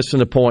think you're missing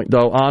the point,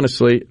 though,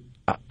 honestly.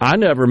 I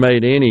never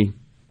made any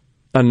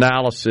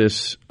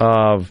analysis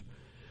of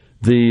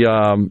the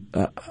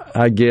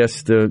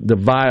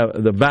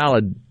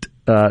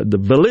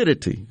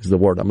validity is the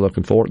word I'm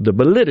looking for, the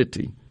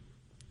validity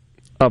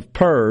of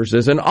PERS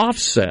as an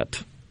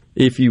offset,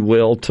 if you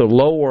will, to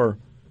lower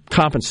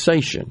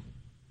compensation,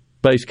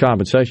 base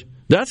compensation.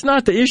 That's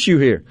not the issue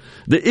here.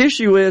 The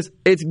issue is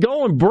it's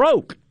going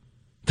broke.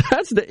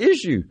 That's the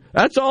issue.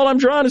 That's all I'm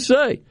trying to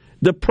say.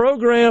 The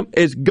program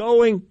is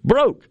going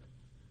broke.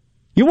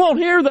 You won't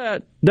hear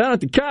that down at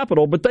the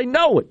Capitol, but they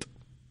know it.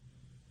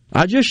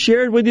 I just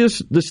shared with you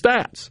the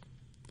stats.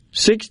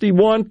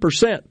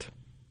 61%.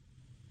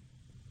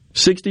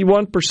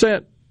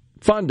 61%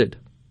 funded.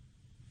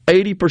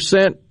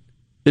 80%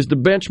 is the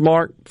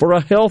benchmark for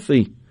a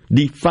healthy,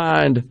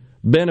 defined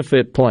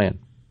benefit plan.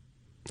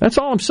 That's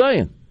all I'm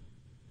saying.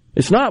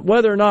 It's not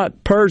whether or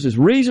not PERS is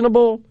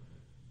reasonable.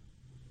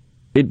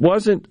 It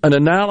wasn't an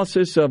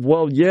analysis of,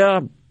 well, yeah,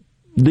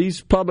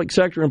 these public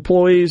sector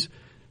employees,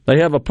 they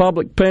have a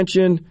public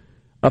pension,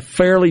 a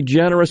fairly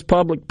generous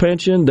public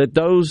pension that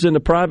those in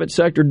the private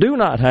sector do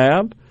not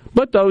have,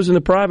 but those in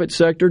the private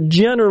sector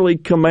generally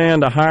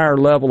command a higher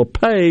level of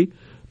pay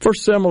for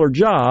similar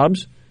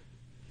jobs.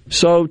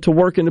 So to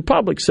work in the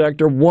public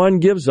sector, one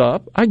gives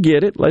up, I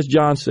get it, as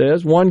John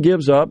says, one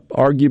gives up,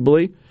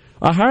 arguably,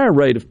 a higher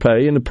rate of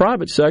pay in the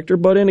private sector,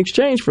 but in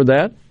exchange for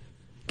that,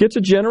 gets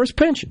a generous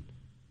pension.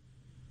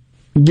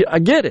 I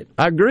get it.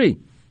 I agree.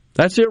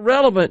 That's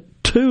irrelevant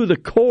to the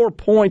core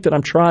point that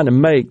I'm trying to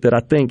make that I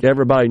think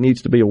everybody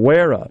needs to be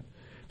aware of.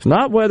 It's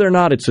not whether or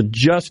not it's a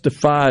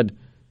justified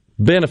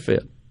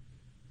benefit.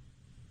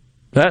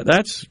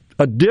 That's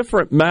a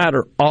different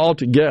matter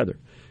altogether.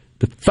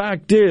 The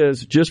fact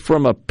is, just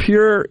from a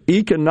pure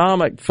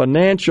economic,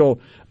 financial,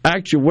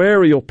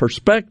 actuarial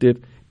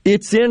perspective,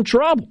 it's in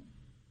trouble.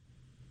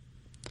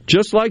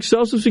 Just like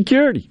Social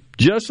Security,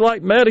 just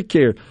like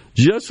Medicare,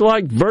 just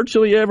like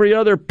virtually every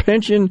other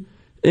pension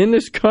in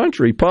this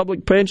country,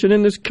 public pension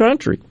in this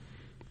country.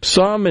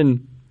 Some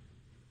in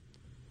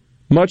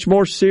much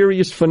more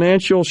serious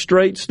financial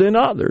straits than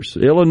others.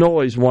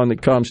 Illinois is one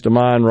that comes to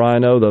mind,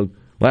 Rhino. The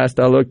last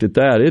I looked at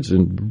that, it's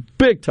in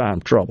big-time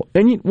trouble.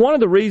 And one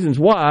of the reasons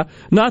why,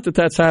 not that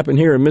that's happened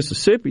here in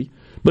Mississippi,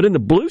 but in the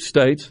blue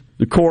states,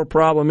 the core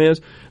problem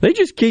is they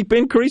just keep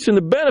increasing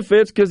the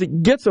benefits because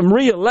it gets them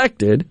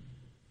reelected.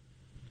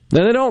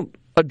 Then they don't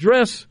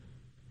address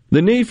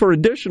the need for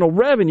additional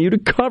revenue to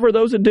cover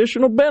those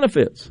additional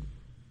benefits.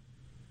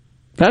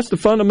 That's the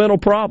fundamental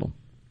problem.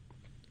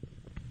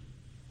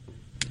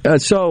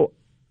 So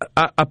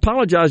I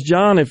apologize,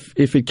 John, if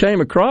it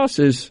came across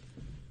as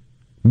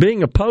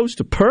being opposed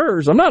to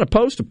PERS. I'm not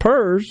opposed to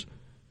PERS,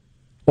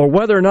 or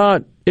whether or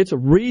not it's a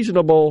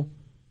reasonable,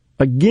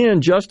 again,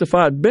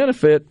 justified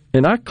benefit.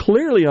 And I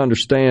clearly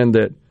understand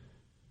that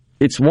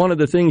it's one of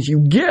the things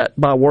you get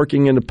by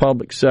working in the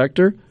public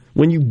sector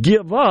when you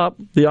give up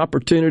the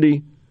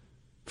opportunity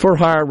for a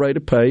higher rate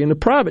of pay in the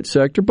private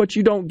sector, but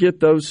you don't get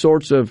those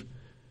sorts of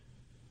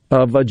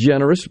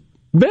generous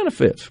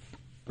benefits.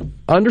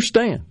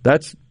 Understand.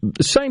 That's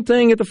the same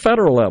thing at the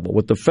federal level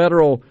with the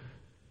federal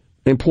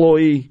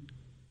employee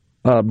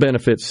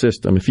benefit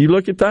system. If you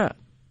look at that,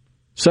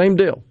 same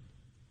deal.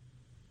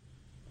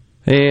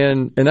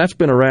 And that's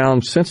been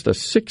around since the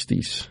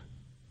 60s.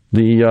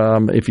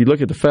 If you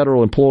look at the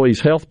federal employees'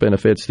 health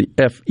benefits, the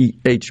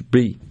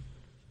FEHB,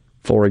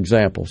 for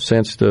example,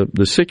 since the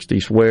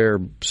 60s, where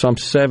some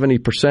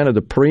 70% of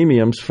the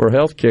premiums for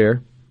health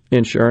care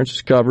insurance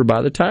is covered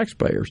by the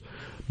taxpayers.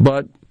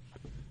 But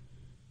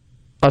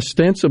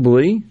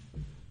ostensibly,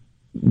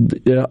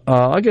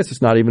 I guess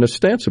it's not even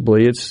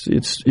ostensibly,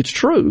 it's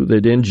true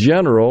that in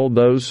general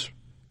those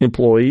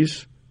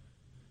employees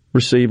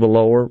receive a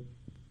lower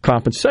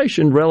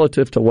compensation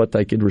relative to what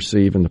they could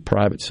receive in the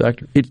private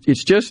sector.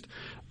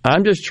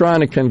 I'm just trying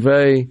to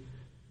convey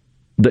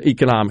the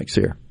economics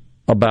here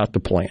about the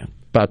plan,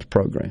 about the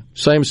program.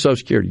 Same as Social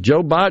Security.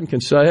 Joe Biden can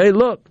say, hey,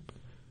 look,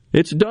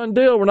 it's a done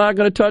deal. We're not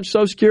going to touch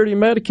Social Security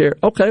and Medicare.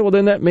 Okay, well,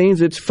 then that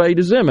means its fate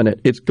is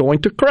imminent. It's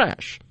going to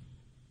crash.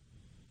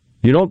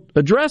 You don't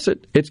address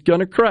it, it's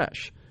going to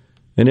crash.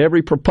 And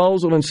every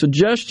proposal and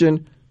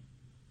suggestion,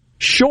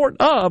 short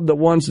of the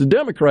ones the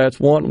Democrats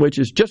want, which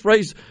is just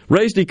raise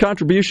the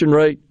contribution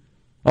rate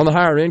on the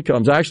higher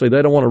incomes. Actually,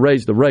 they don't want to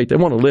raise the rate. They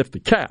want to lift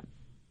the cap,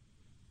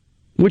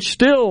 which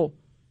still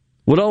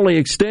would only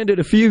extend it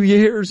a few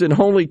years and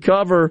only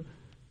cover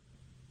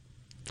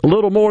a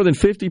little more than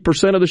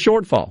 50% of the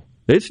shortfall.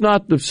 It's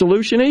not the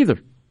solution either.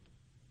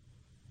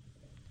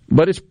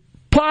 But it's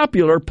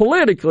popular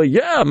politically.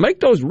 Yeah, make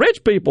those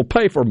rich people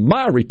pay for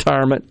my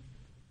retirement.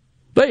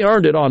 They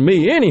earned it on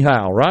me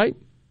anyhow, right?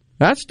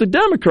 That's the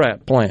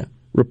Democrat plan.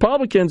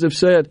 Republicans have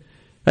said,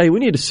 hey, we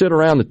need to sit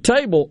around the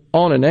table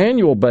on an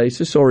annual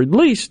basis, or at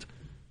least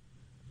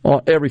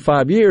every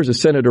 5 years, as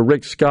Senator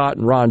Rick Scott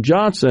and Ron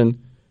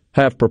Johnson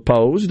have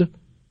proposed.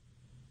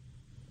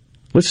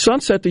 Let's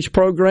sunset these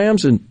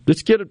programs and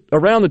let's get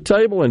around the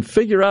table and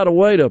figure out a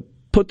way to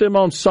put them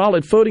on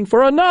solid footing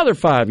for another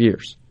 5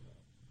 years.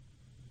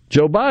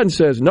 Joe Biden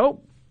says,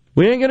 nope,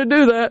 we ain't going to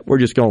do that. We're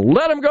just going to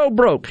let them go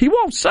broke. He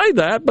won't say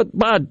that, but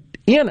by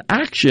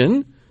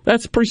inaction,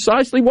 that's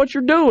precisely what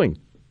you're doing.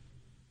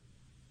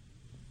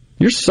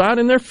 You're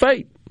signing their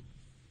fate.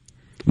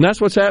 And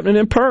that's what's happening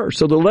in PERS.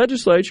 So the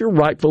legislature,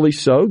 rightfully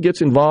so,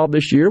 gets involved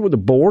this year with the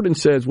board and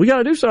says, we got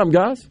to do something,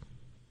 guys.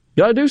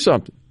 Got to do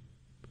something.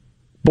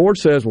 Board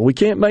says, well, we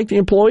can't make the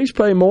employees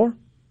pay more.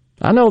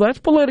 I know that's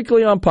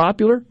politically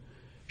unpopular.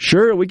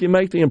 Sure, we can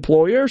make the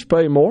employers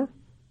pay more.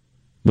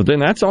 But then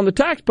that's on the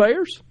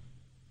taxpayers.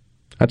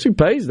 That's who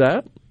pays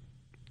that.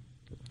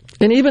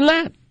 And even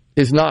that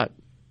is not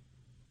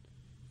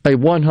a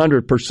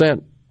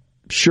 100%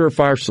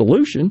 surefire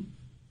solution.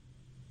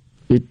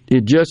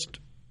 It just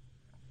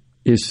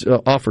is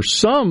offers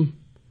some,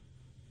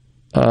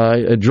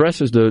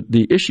 addresses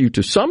the issue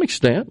to some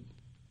extent,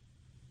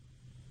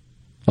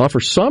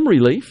 offers some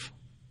relief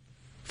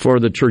for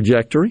the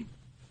trajectory,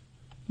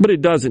 but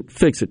it doesn't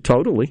fix it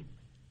totally.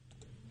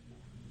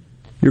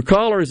 Your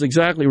caller is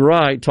exactly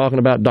right, talking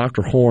about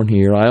Dr. Horn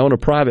here. I own a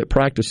private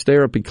practice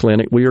therapy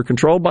clinic. We are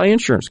controlled by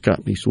insurance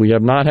companies. We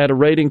have not had a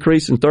rate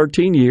increase in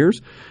 13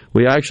 years.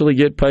 We actually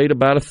get paid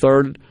about a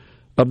third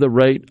of the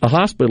rate a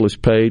hospital is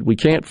paid. We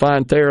can't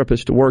find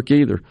therapists to work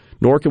either,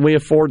 nor can we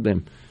afford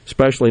them,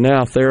 especially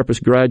now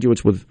therapist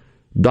graduates with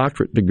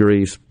doctorate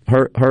degrees.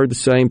 Heard the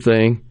same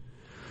thing.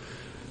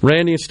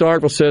 Randy in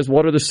Starkville says,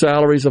 what are the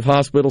salaries of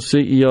hospital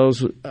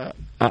CEOs?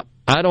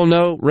 I don't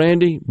know,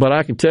 Randy, but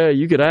I can tell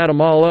you could add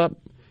them all up,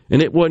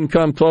 and it wouldn't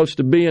come close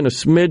to being a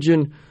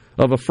smidgen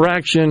of a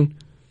fraction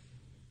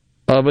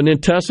of an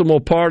infinitesimal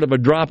part of a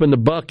drop in the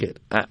bucket.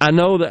 I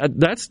know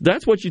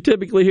that's what you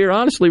typically hear.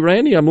 Honestly,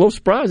 Randy, I'm a little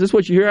surprised. That's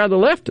what you hear out of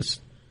the leftists.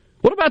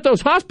 What about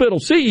those hospital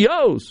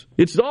CEOs?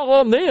 It's all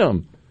on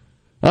them.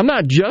 I'm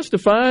not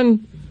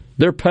justifying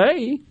their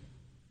pay,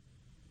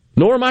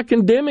 nor am I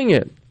condemning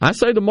it. I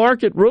say the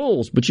market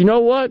rules, but you know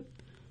what?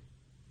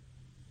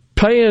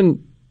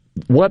 Paying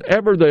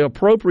whatever the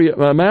appropriate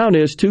amount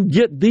is to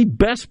get the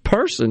best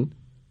person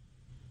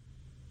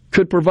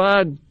could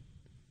provide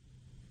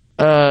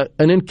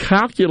an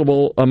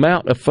incalculable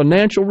amount of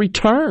financial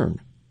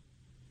return.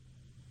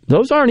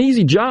 Those aren't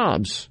easy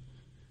jobs.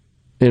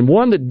 And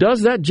one that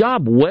does that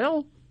job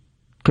well,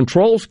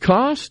 controls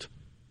cost,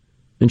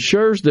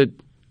 ensures that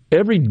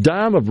every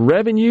dime of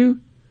revenue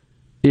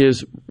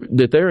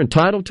that they're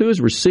entitled to is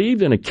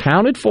received and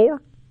accounted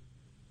for,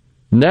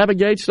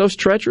 navigates those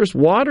treacherous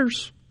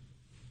waters.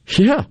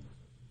 Yeah,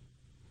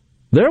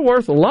 they're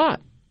worth a lot.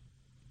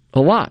 A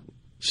lot.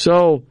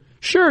 So,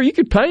 sure, you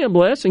could pay them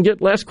less and get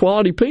less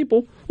quality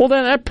people. Well,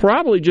 then that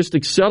probably just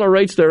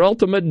accelerates their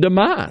ultimate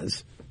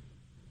demise.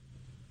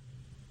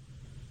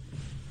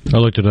 I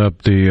looked it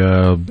up.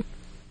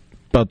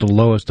 About the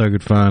lowest I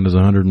could find is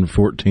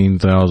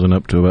 $114,000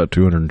 up to about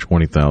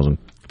 $220,000.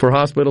 For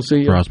hospital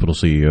CEOs? For hospital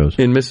CEOs.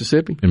 In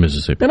Mississippi? In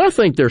Mississippi. And I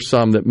think there's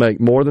some that make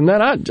more than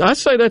that. I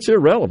say that's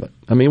irrelevant.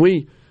 I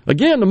mean,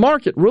 the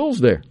market rules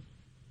there.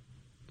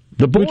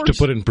 The boards, which, to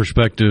put it in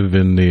perspective,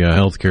 in the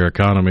healthcare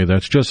economy,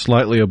 that's just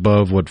slightly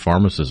above what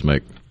pharmacists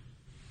make.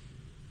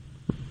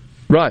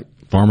 Right.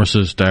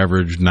 Pharmacists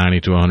average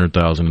 $90,000 to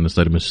 $100,000 in the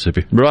state of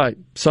Mississippi. Right.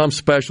 Some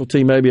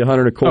specialty, maybe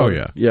 $100 a quarter. Oh,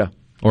 yeah. Yeah.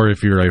 Or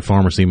if you're a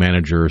pharmacy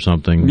manager or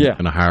something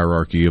in a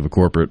hierarchy of a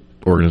corporate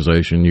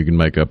organization, you can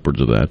make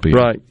upwards of that.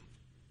 Right.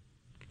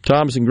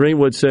 Thomas in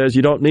Greenwood says,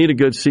 you don't need a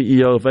good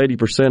CEO if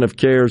 80% of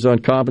care is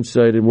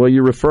uncompensated. Well,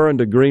 you're referring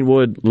to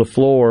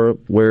Greenwood-LaFleur,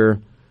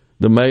 where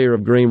the mayor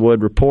of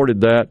Greenwood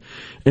reported that.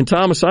 And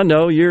Thomas, I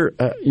know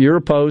you're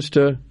opposed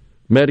to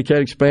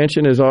Medicaid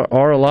expansion, as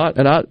are a lot.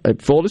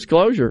 And full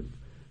disclosure,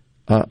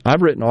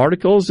 I've written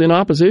articles in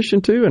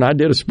opposition to, and I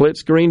did a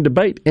split-screen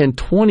debate in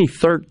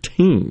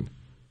 2013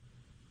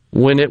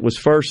 when it was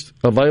first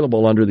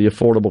available under the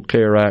Affordable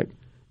Care Act,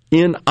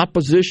 in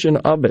opposition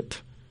of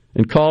it,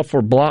 and called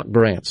for block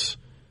grants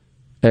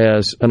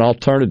as an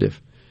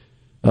alternative.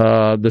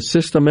 The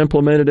system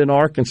implemented in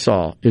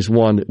Arkansas is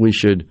one that we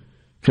should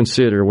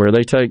consider, where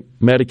they take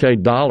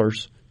Medicaid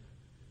dollars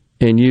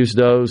and use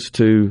those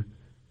to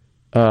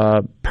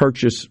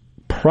purchase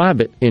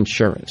private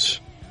insurance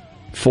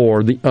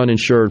for the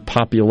uninsured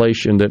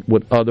population that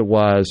would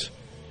otherwise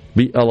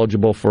be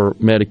eligible for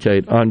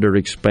Medicaid under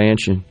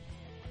expansion.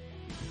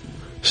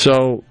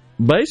 So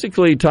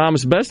basically,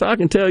 Thomas, best I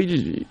can tell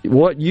you,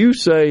 what you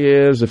say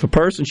is if a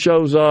person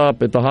shows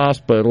up at the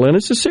hospital, and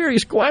it's a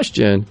serious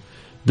question,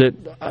 that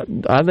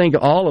I think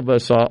all of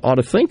us ought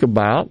to think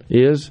about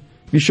is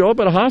if you show up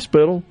at a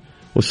hospital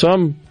with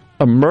some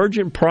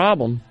emergent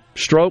problem,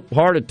 stroke,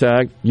 heart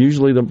attack,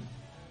 usually the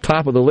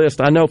top of the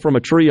list. I know from a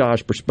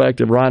triage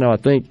perspective, Rhino, I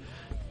think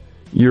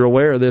you're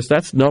aware of this.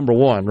 That's number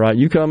one, right?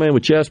 You come in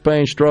with chest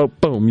pain, stroke,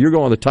 boom, you're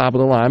going to the top of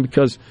the line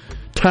because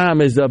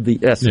time is of the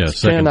essence. Yeah,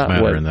 seconds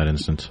matter in that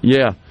instance.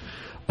 Yeah.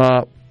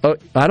 I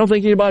don't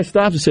think anybody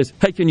stops and says,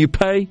 hey, can you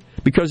pay?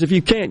 Because if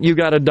you can't, you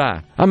got to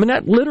die. I mean,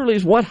 that literally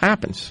is what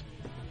happens.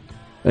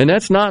 And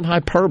that's not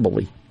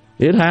hyperbole.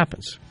 It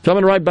happens.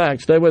 Coming right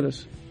back. Stay with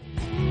us.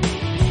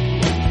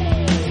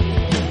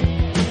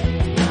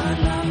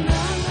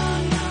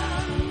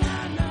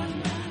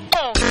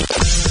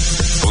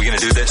 Are we going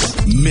to do this?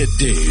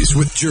 Middays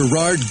with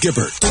Gerard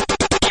Gibbert.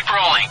 Keep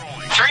rolling.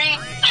 3,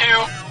 2,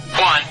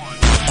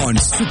 1. On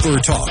Super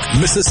Talk,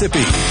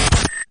 Mississippi.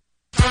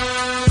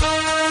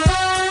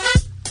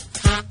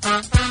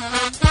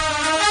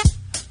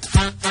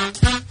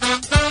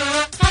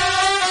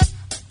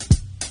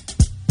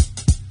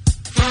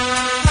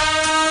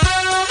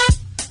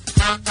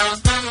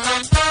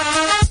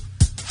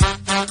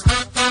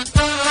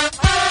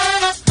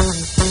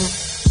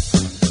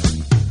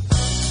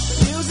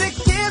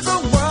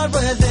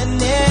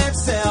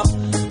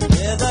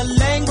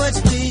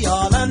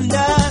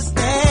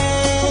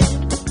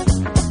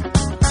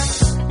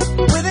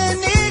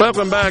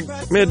 Welcome back.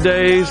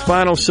 Middays,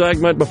 final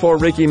segment before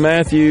Ricky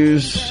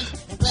Matthews,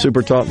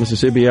 Super Talk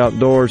Mississippi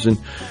Outdoors. And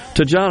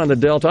to John in the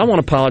Delta, I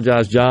want to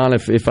apologize, John,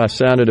 if I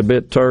sounded a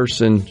bit terse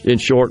and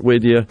short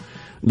with you.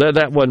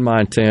 That wasn't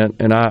my intent,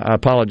 and I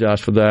apologize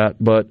for that.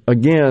 But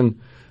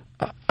again,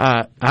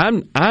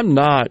 I'm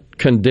not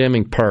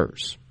condemning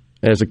PERS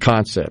as a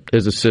concept,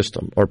 as a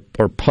system, or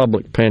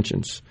public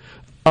pensions,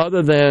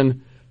 other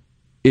than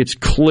it's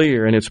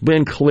clear, and it's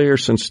been clear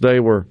since they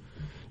were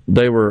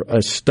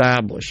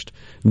established,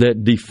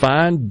 that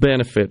defined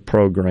benefit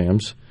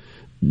programs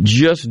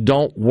just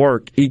don't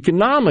work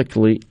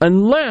economically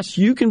unless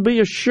you can be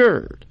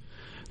assured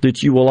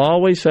that you will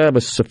always have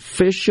a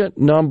sufficient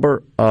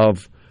number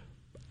of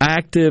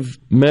active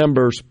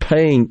members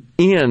paying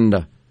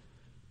in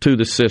to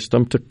the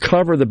system to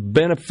cover the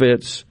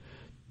benefits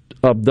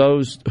of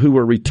those who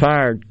are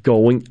retired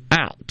going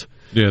out.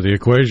 Yeah, the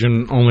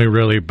equation only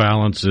really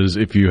balances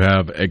if you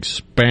have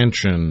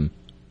expansion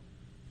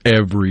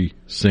every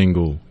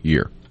single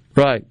year.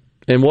 Right.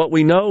 And what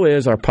we know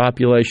is our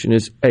population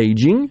is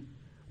aging,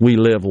 we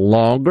live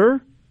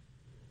longer,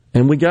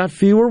 and we got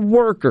fewer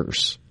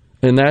workers.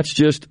 And that's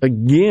just,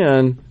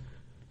 again,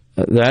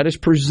 that is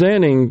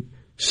presenting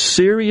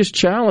serious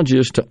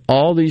challenges to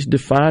all these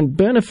defined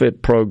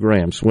benefit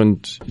programs.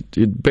 When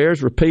it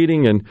bears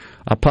repeating, and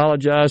I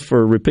apologize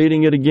for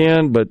repeating it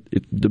again, but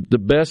the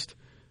best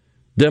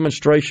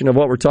demonstration of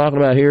what we're talking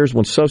about here is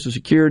when Social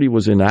Security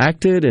was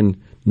enacted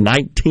in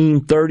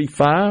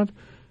 1935,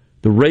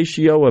 the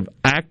ratio of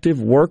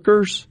active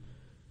workers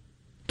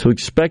to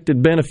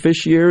expected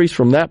beneficiaries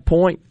from that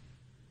point,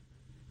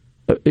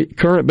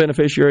 current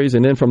beneficiaries,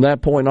 and then from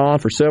that point on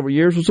for several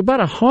years was about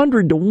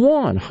 100 to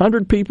 1.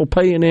 100 people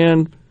paying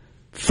in,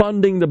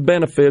 funding the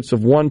benefits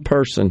of one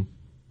person.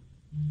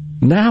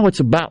 Now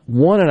it's about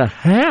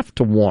 1.5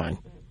 to 1.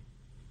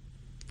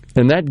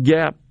 And that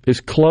gap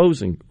is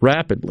closing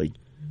rapidly.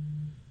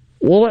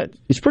 Well,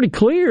 it's pretty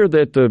clear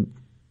that the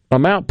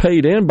amount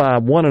paid in by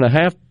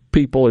 1.5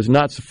 people is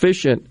not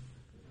sufficient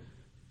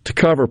to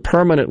cover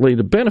permanently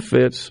the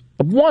benefits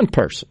of one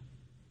person.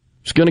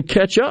 It's going to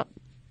catch up.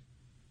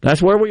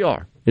 That's where we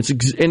are. It's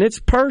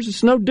PERS.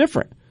 It's no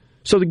different.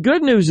 So the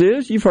good news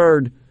is you've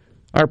heard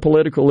our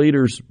political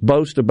leaders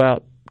boast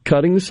about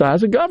cutting the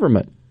size of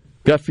government.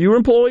 Got fewer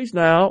employees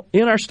now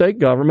in our state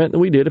government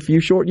than we did a few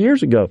short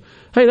years ago.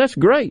 Hey, that's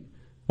great.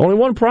 Only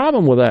one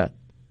problem with that.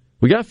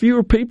 We got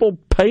fewer people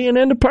paying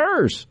into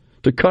PERS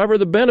to cover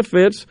the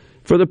benefits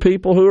for the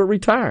people who are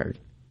retired.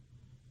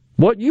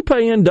 What you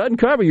pay in doesn't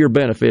cover your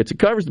benefits. It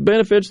covers the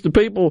benefits to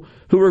people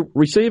who are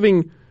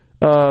receiving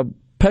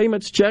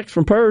payments, checks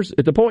from PERS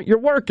at the point you're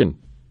working.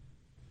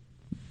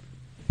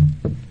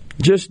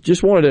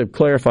 Just wanted to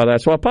clarify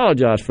that. So I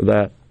apologize for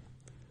that,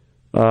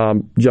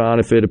 John,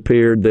 if it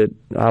appeared that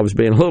I was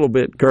being a little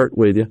bit curt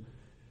with you.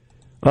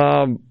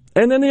 And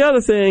then the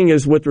other thing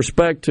is with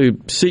respect to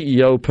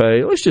CEO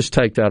pay, let's just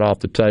take that off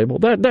the table.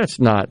 That's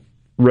not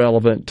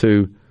relevant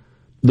to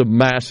the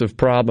massive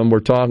problem we're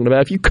talking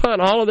about. If you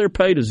cut all of their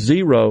pay to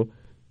zero,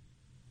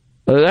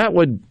 that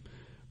would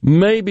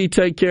maybe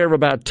take care of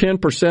about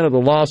 10% of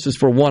the losses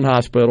for one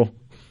hospital.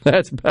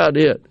 That's about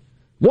it.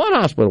 One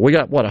hospital. We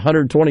got,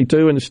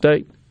 122 in the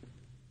state,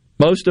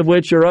 most of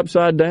which are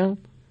upside down.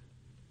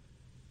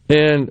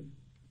 And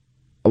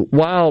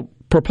while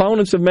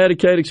proponents of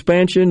Medicaid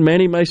expansion,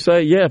 many may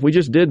say, yeah, if we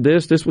just did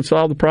this, this would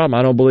solve the problem.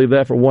 I don't believe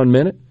that for 1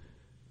 minute.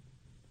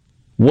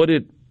 Would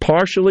it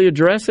partially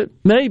address it?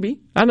 Maybe.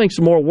 I think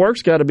some more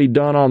work's got to be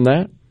done on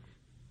that.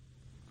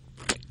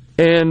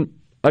 And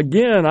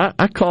again,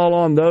 I call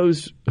on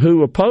those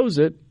who oppose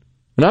it,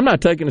 and I'm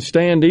not taking a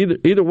stand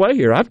either way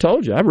here. I've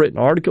told you, I've written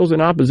articles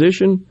in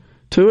opposition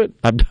to it.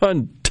 I've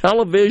done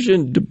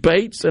television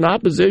debates in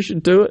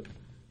opposition to it.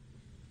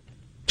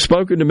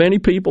 Spoken to many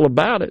people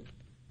about it.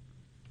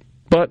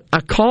 But I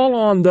call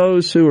on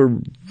those who are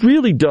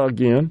really dug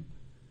in.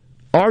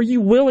 Are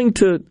you willing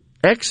to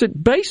exit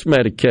base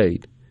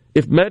Medicaid?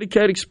 If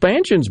Medicaid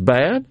expansion's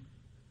bad,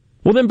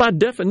 well then by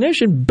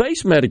definition,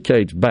 base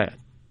Medicaid's bad.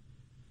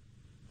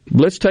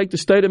 Let's take the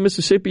state of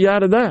Mississippi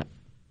out of that.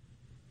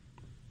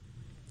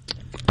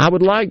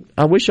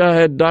 I wish I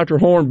had Dr.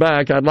 Horn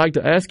back. I'd like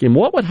to ask him,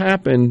 what would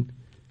happen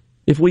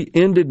if we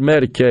ended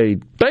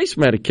Medicaid, base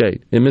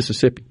Medicaid in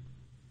Mississippi?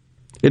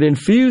 It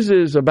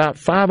infuses about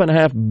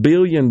 $5.5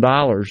 billion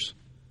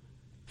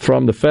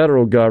from the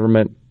federal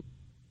government,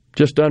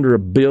 just under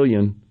 $1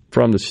 billion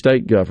from the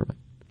state government.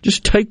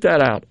 Just take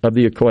that out of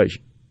the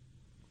equation.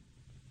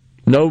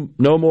 No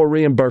more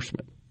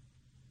reimbursement.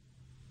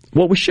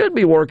 What we should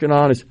be working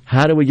on is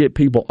how do we get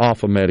people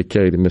off of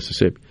Medicaid in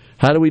Mississippi?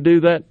 How do we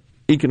do that?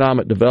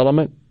 Economic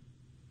development,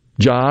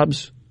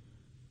 jobs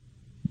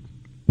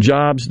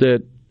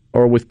that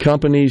are with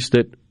companies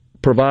that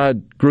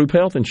provide group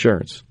health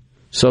insurance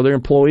so their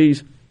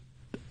employees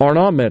aren't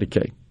on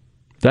Medicaid.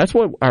 That's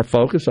what our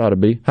focus ought to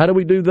be. How do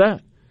we do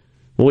that?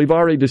 Well, we've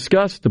already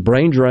discussed the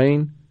brain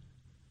drain,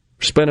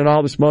 spending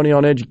all this money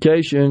on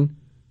education.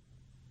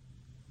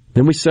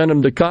 Then we send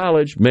them to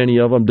college. Many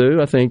of them do.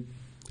 I think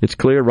it's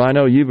clear,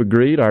 Rhino, you've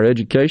agreed, our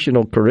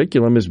educational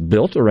curriculum is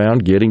built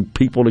around getting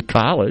people to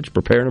college,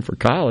 preparing them for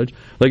college.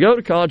 They go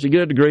to college, they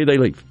get a degree, they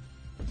leave.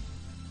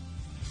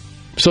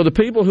 So the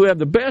people who have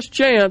the best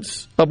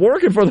chance of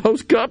working for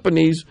those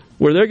companies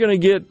where they're going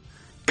to get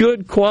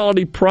good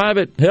quality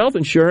private health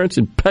insurance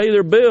and pay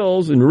their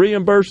bills and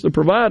reimburse the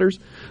providers,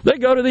 they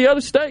go to the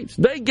other states.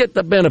 They get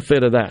the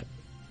benefit of that.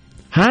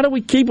 How do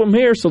we keep them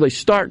here so they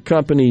start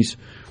companies,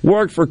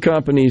 work for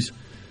companies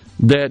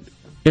that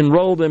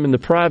enroll them in the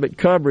private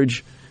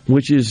coverage,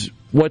 which is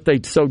what they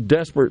so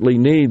desperately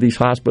need, these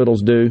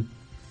hospitals do,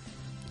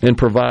 and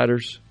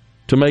providers,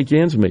 to make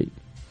ends meet?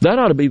 That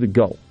ought to be the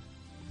goal.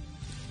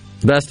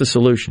 That's the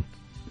solution.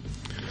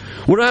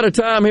 We're out of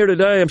time here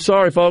today. I'm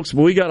sorry, folks,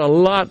 but we got a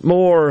lot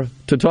more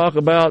to talk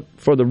about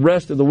for the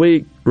rest of the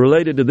week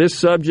related to this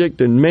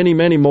subject and many,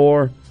 many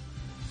more.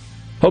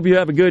 Hope you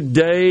have a good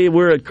day.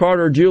 We're at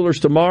Carter Jewelers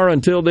tomorrow.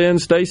 Until then,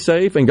 stay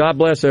safe and God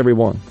bless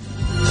everyone.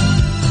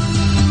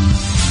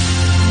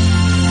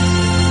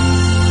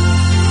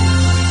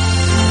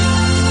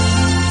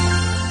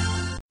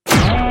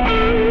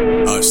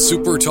 A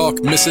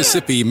SuperTalk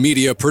Mississippi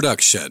media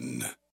production.